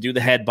likes to do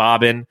the head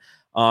bobbing.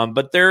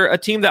 But they're a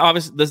team that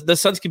obviously the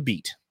Suns can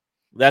beat.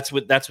 That's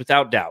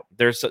without doubt.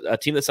 There's a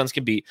team that Suns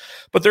can beat,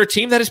 but they're a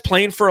team that is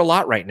playing for a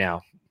lot right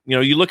now.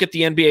 You look at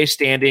the NBA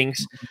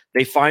standings,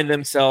 they find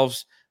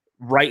themselves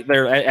right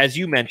there. As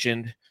you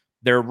mentioned,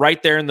 they're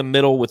right there in the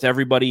middle with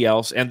everybody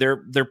else, and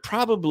they're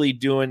probably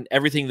doing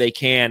everything they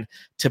can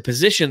to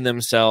position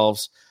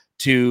themselves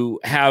to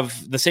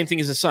have the same thing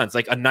as the Suns,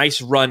 like a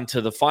nice run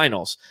to the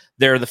finals.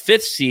 They're the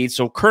 5th seed,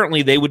 so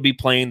currently they would be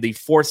playing the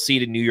 4th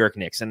seed in New York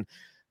Knicks, and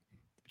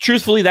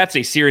truthfully, that's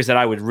a series that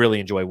I would really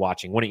enjoy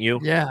watching, wouldn't you?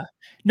 Yeah.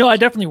 No, I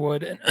definitely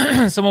would.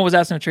 Someone was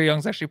asking if Trae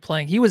Young's actually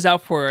playing. He was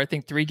out for, I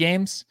think, 3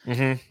 games.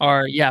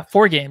 Or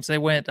 4 games. They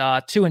went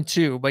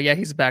 2-2, but yeah,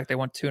 he's back. They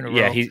went 2 in a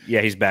row.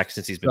 He's back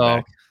since he's been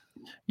back.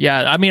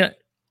 Yeah, I mean,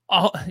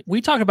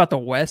 we talk about the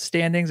West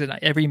standings, and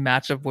every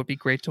matchup would be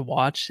great to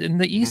watch. In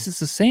the East, it's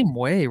the same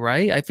way,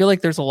 right? I feel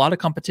like there's a lot of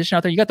competition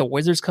out there. You got the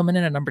Wizards coming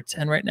in at number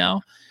 10 right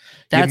now.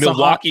 That's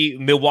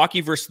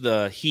Milwaukee versus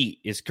the Heat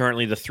is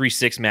currently the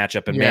 3-6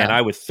 matchup, and man,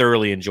 I would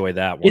thoroughly enjoy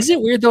that one. Is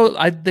it weird though?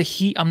 The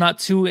Heat, I'm not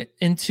too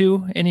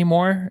into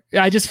anymore.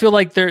 I just feel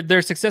like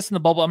their success in the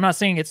bubble. I'm not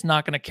saying it's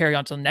not going to carry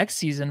on till next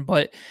season,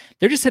 but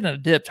they're just hitting a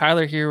dip.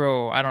 Tyler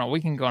Hero, I don't know.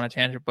 We can go on a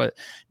tangent, but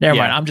never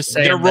mind. I'm just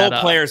saying their role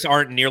players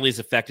aren't nearly as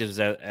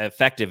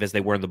effective as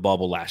they were in the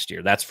bubble last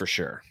year. That's for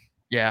sure.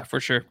 Yeah, for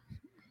sure.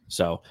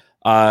 So,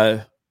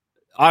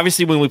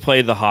 obviously, when we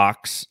play the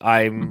Hawks,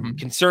 I'm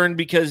concerned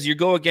because you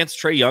go against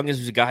Trae Young,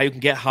 who's a guy who can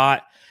get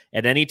hot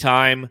at any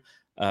time.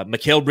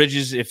 Mikal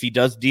Bridges, if he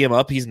does DM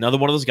up, he's another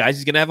one of those guys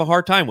he's going to have a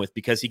hard time with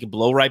because he can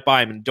blow right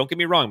by him. And don't get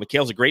me wrong,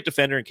 Mikal's a great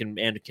defender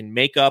and can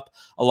make up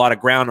a lot of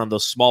ground on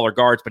those smaller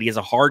guards, but he has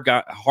a hard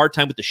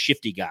time with the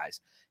shifty guys.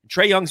 And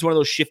Trae Young's one of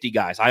those shifty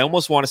guys. I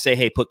almost want to say,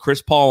 hey, put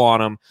Chris Paul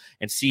on him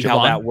and see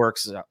how that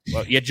works.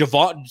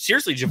 Javon.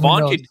 Seriously,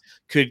 Javon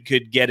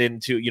could get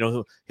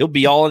into. He'll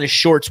be all in his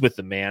shorts with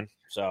the man.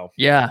 So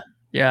yeah.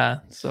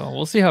 So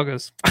we'll see how it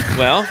goes.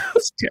 Well,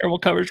 it's terrible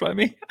coverage by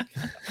me.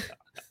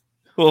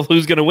 Well,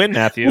 who's going to win,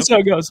 Matthew? We'll see how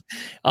it goes.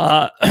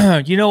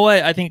 You know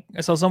what? I think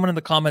I saw someone in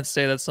the comments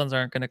say that Suns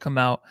aren't going to come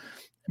out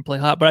and play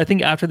hot, but I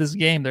think after this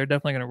game, they're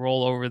definitely going to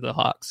roll over the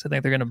Hawks. I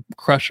think they're going to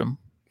crush them.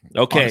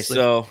 Okay, honestly.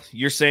 So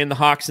you're saying the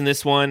Hawks in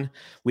this one.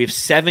 We have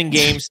 7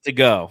 games to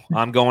go.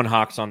 I'm going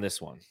Hawks on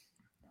this one.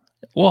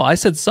 Well, I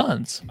said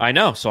Suns. I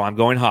know, so I'm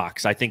going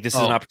Hawks. I think this is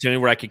an opportunity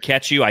where I could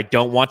catch you. I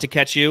don't want to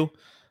catch you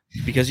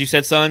because you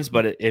said Suns,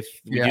 but if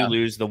we do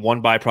lose, the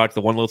one byproduct,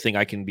 the one little thing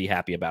I can be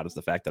happy about is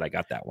the fact that I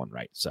got that one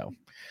right. So,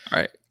 all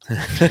right.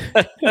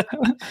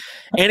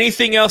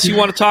 Anything else you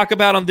want to talk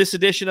about on this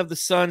edition of the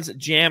Suns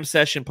Jam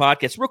Session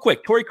podcast? Real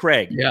quick, Torrey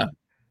Craig.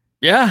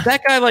 Yeah.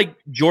 That guy like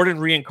Jordan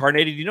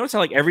reincarnated. You notice how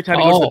like every time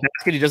he goes to the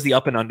basket, he does the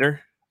up and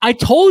under? I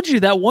told you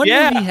that one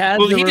move he had.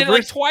 Well, he did it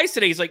like twice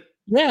today. He's like,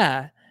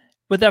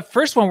 But that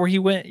first one where he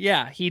went,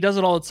 he does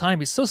it all the time.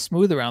 He's so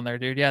smooth around there,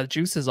 dude. Yeah, the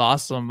juice is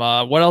awesome.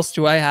 What else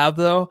do I have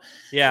though?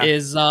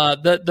 Is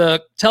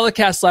the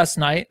telecast last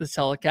night, the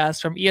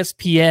telecast from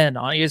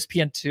ESPN on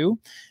ESPN2.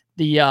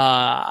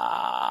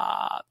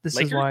 This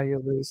Lakers? Is why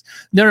you lose.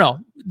 No.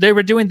 They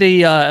were doing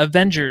the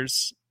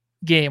Avengers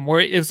game where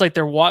it was like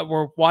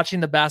we're watching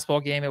the basketball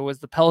game. It was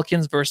the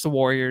Pelicans versus the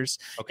Warriors.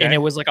 Okay. And it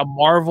was like a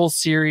Marvel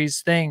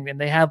series thing. And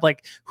they had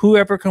like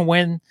whoever can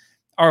win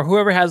or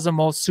whoever has the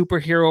most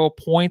superhero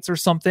points or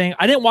something.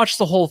 I didn't watch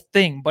the whole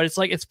thing, but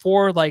it's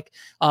for like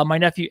my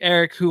nephew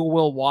Eric, who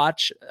will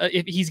watch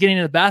if he's getting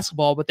into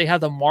basketball, but they have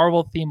the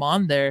Marvel theme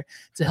on there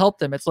to help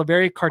them. It's a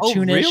very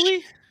cartoonish. Oh,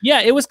 really? Yeah,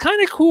 it was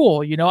kind of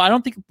cool. I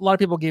don't think a lot of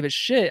people gave it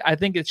shit. I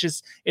think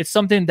it's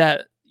something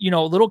that,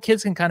 little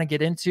kids can kind of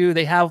get into.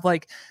 They have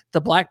like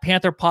the Black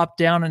Panther pop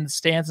down in the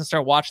stands and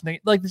start watching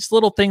like just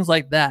little things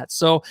like that.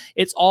 So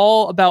it's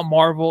all about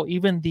Marvel.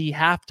 Even the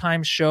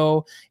halftime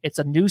show, it's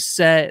a new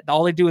set.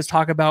 All they do is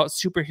talk about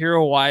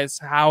superhero wise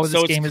how this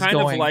game is going. So it's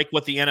kind of like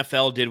what the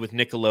NFL did with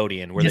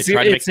Nickelodeon, where they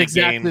try to make the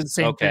game the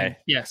same thing.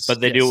 Yes,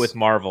 but they do it with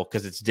Marvel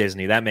because it's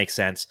Disney. That makes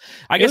sense.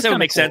 I guess that would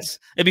make sense.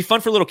 It'd be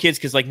fun for little kids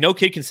because like no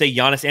kid can say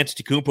Giannis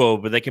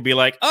Antetokounmpo, but they can be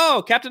like,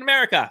 oh, Captain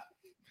America.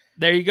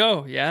 There you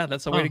go. Yeah,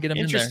 that's a way to get them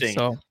in there.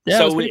 So,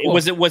 cool.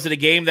 was it a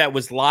game that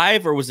was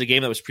live or was it a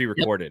game that was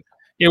pre-recorded?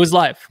 Yep. It was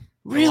live.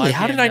 Really? Live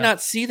How did I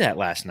not see that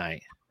last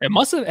night?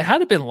 It had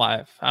to been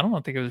live. I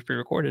don't think it was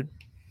pre-recorded.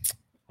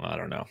 Well, I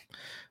don't know.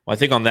 Well, I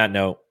think on that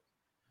note,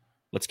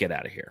 let's get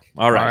out of here.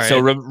 All right. So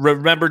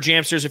remember,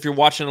 Jamsters, if you're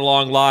watching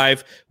along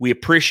live, we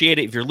appreciate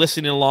it. If you're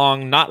listening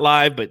along, not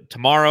live, but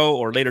tomorrow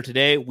or later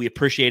today, we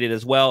appreciate it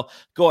as well.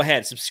 Go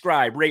ahead,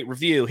 subscribe, rate,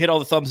 review, hit all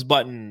the thumbs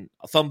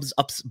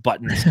ups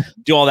buttons,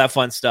 do all that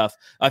fun stuff.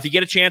 If you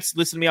get a chance,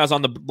 listen to me. I was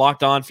on the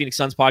Locked On Phoenix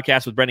Suns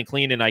podcast with Brendan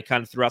Clean, and I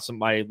kind of threw out some of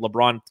my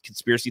LeBron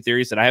conspiracy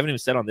theories that I haven't even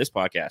said on this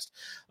podcast,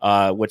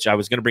 which I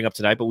was going to bring up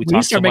tonight, but we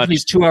talked so much. Making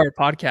these 2-hour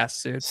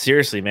podcasts, dude.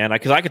 Seriously, man,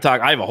 because I could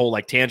talk. I have a whole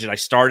like tangent I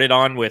started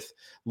on with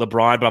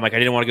LeBron, but I'm like, I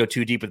didn't want to go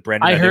too deep with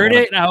Brendan. I heard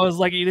it, and I was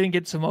like, you didn't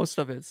get to most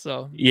of it.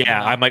 So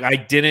yeah, I'm like, I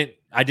didn't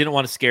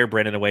want to scare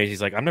Brendan away.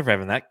 He's like, I'm never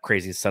having that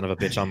crazy son of a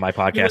bitch on my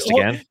podcast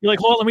again. You're like,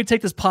 hold on, let me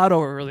take this pod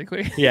over really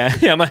quick. Yeah.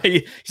 He's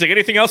like,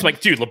 anything else? I'm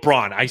like, dude,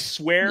 LeBron, I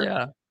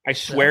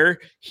swear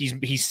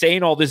he's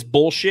saying all this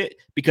bullshit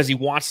because he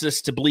wants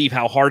us to believe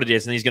how hard it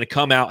is, and he's going to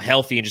come out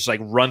healthy and just like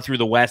run through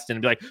the West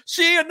and be like,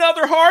 see,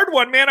 another hard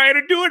one, man. I had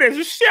to do it as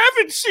a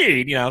 7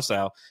 seed,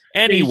 So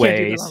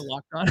anyways,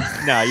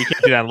 no, you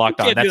can't do that on Locked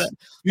On.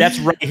 That's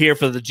right here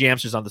for the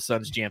Jamsters on the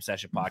Suns Jam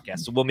Session podcast.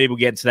 So we'll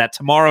get into that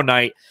tomorrow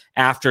night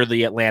after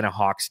the Atlanta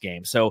Hawks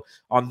game. So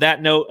on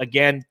that note,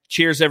 again,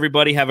 cheers,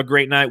 everybody. Have a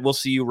great night. We'll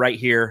see you right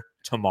here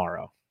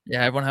tomorrow.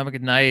 Yeah, everyone have a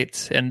good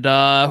night. And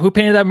who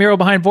painted that mural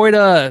behind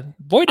Voida?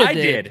 Voida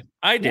did.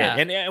 I did. Yeah.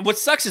 And what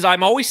sucks is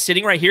I'm always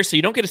sitting right here, so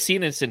you don't get to see it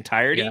in its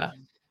entirety. Yeah.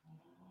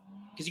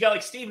 Because you got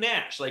like Steve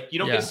Nash. Like you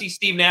don't get to see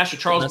Steve Nash or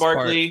Charles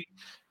Barkley.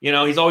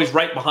 He's always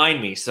right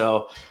behind me.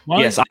 So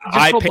yes,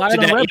 I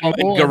painted that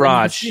in my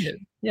garage.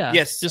 Yeah.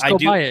 Yes, just go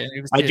buy it.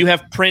 I do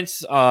have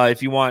prints.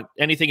 If you want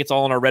anything, it's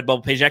all on our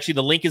Redbubble page. Actually,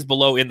 the link is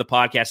below in the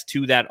podcast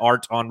to that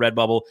art on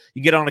Redbubble.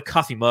 You get it on a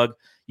coffee mug.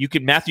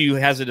 Matthew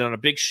has it on a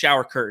big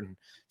shower curtain.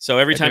 So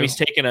every time he's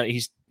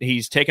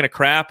taking a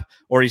crap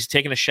or he's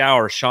taking a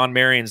shower, Sean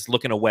Marion's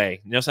looking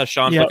away. You notice how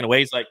Sean's looking away?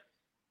 He's like,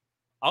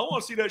 I don't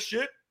want to see that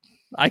shit.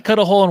 I cut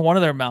a hole in one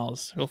of their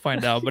mouths. We'll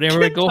find out. But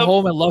anyway, go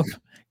home and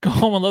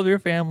love your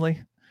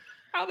family.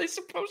 How are they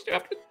supposed to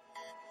after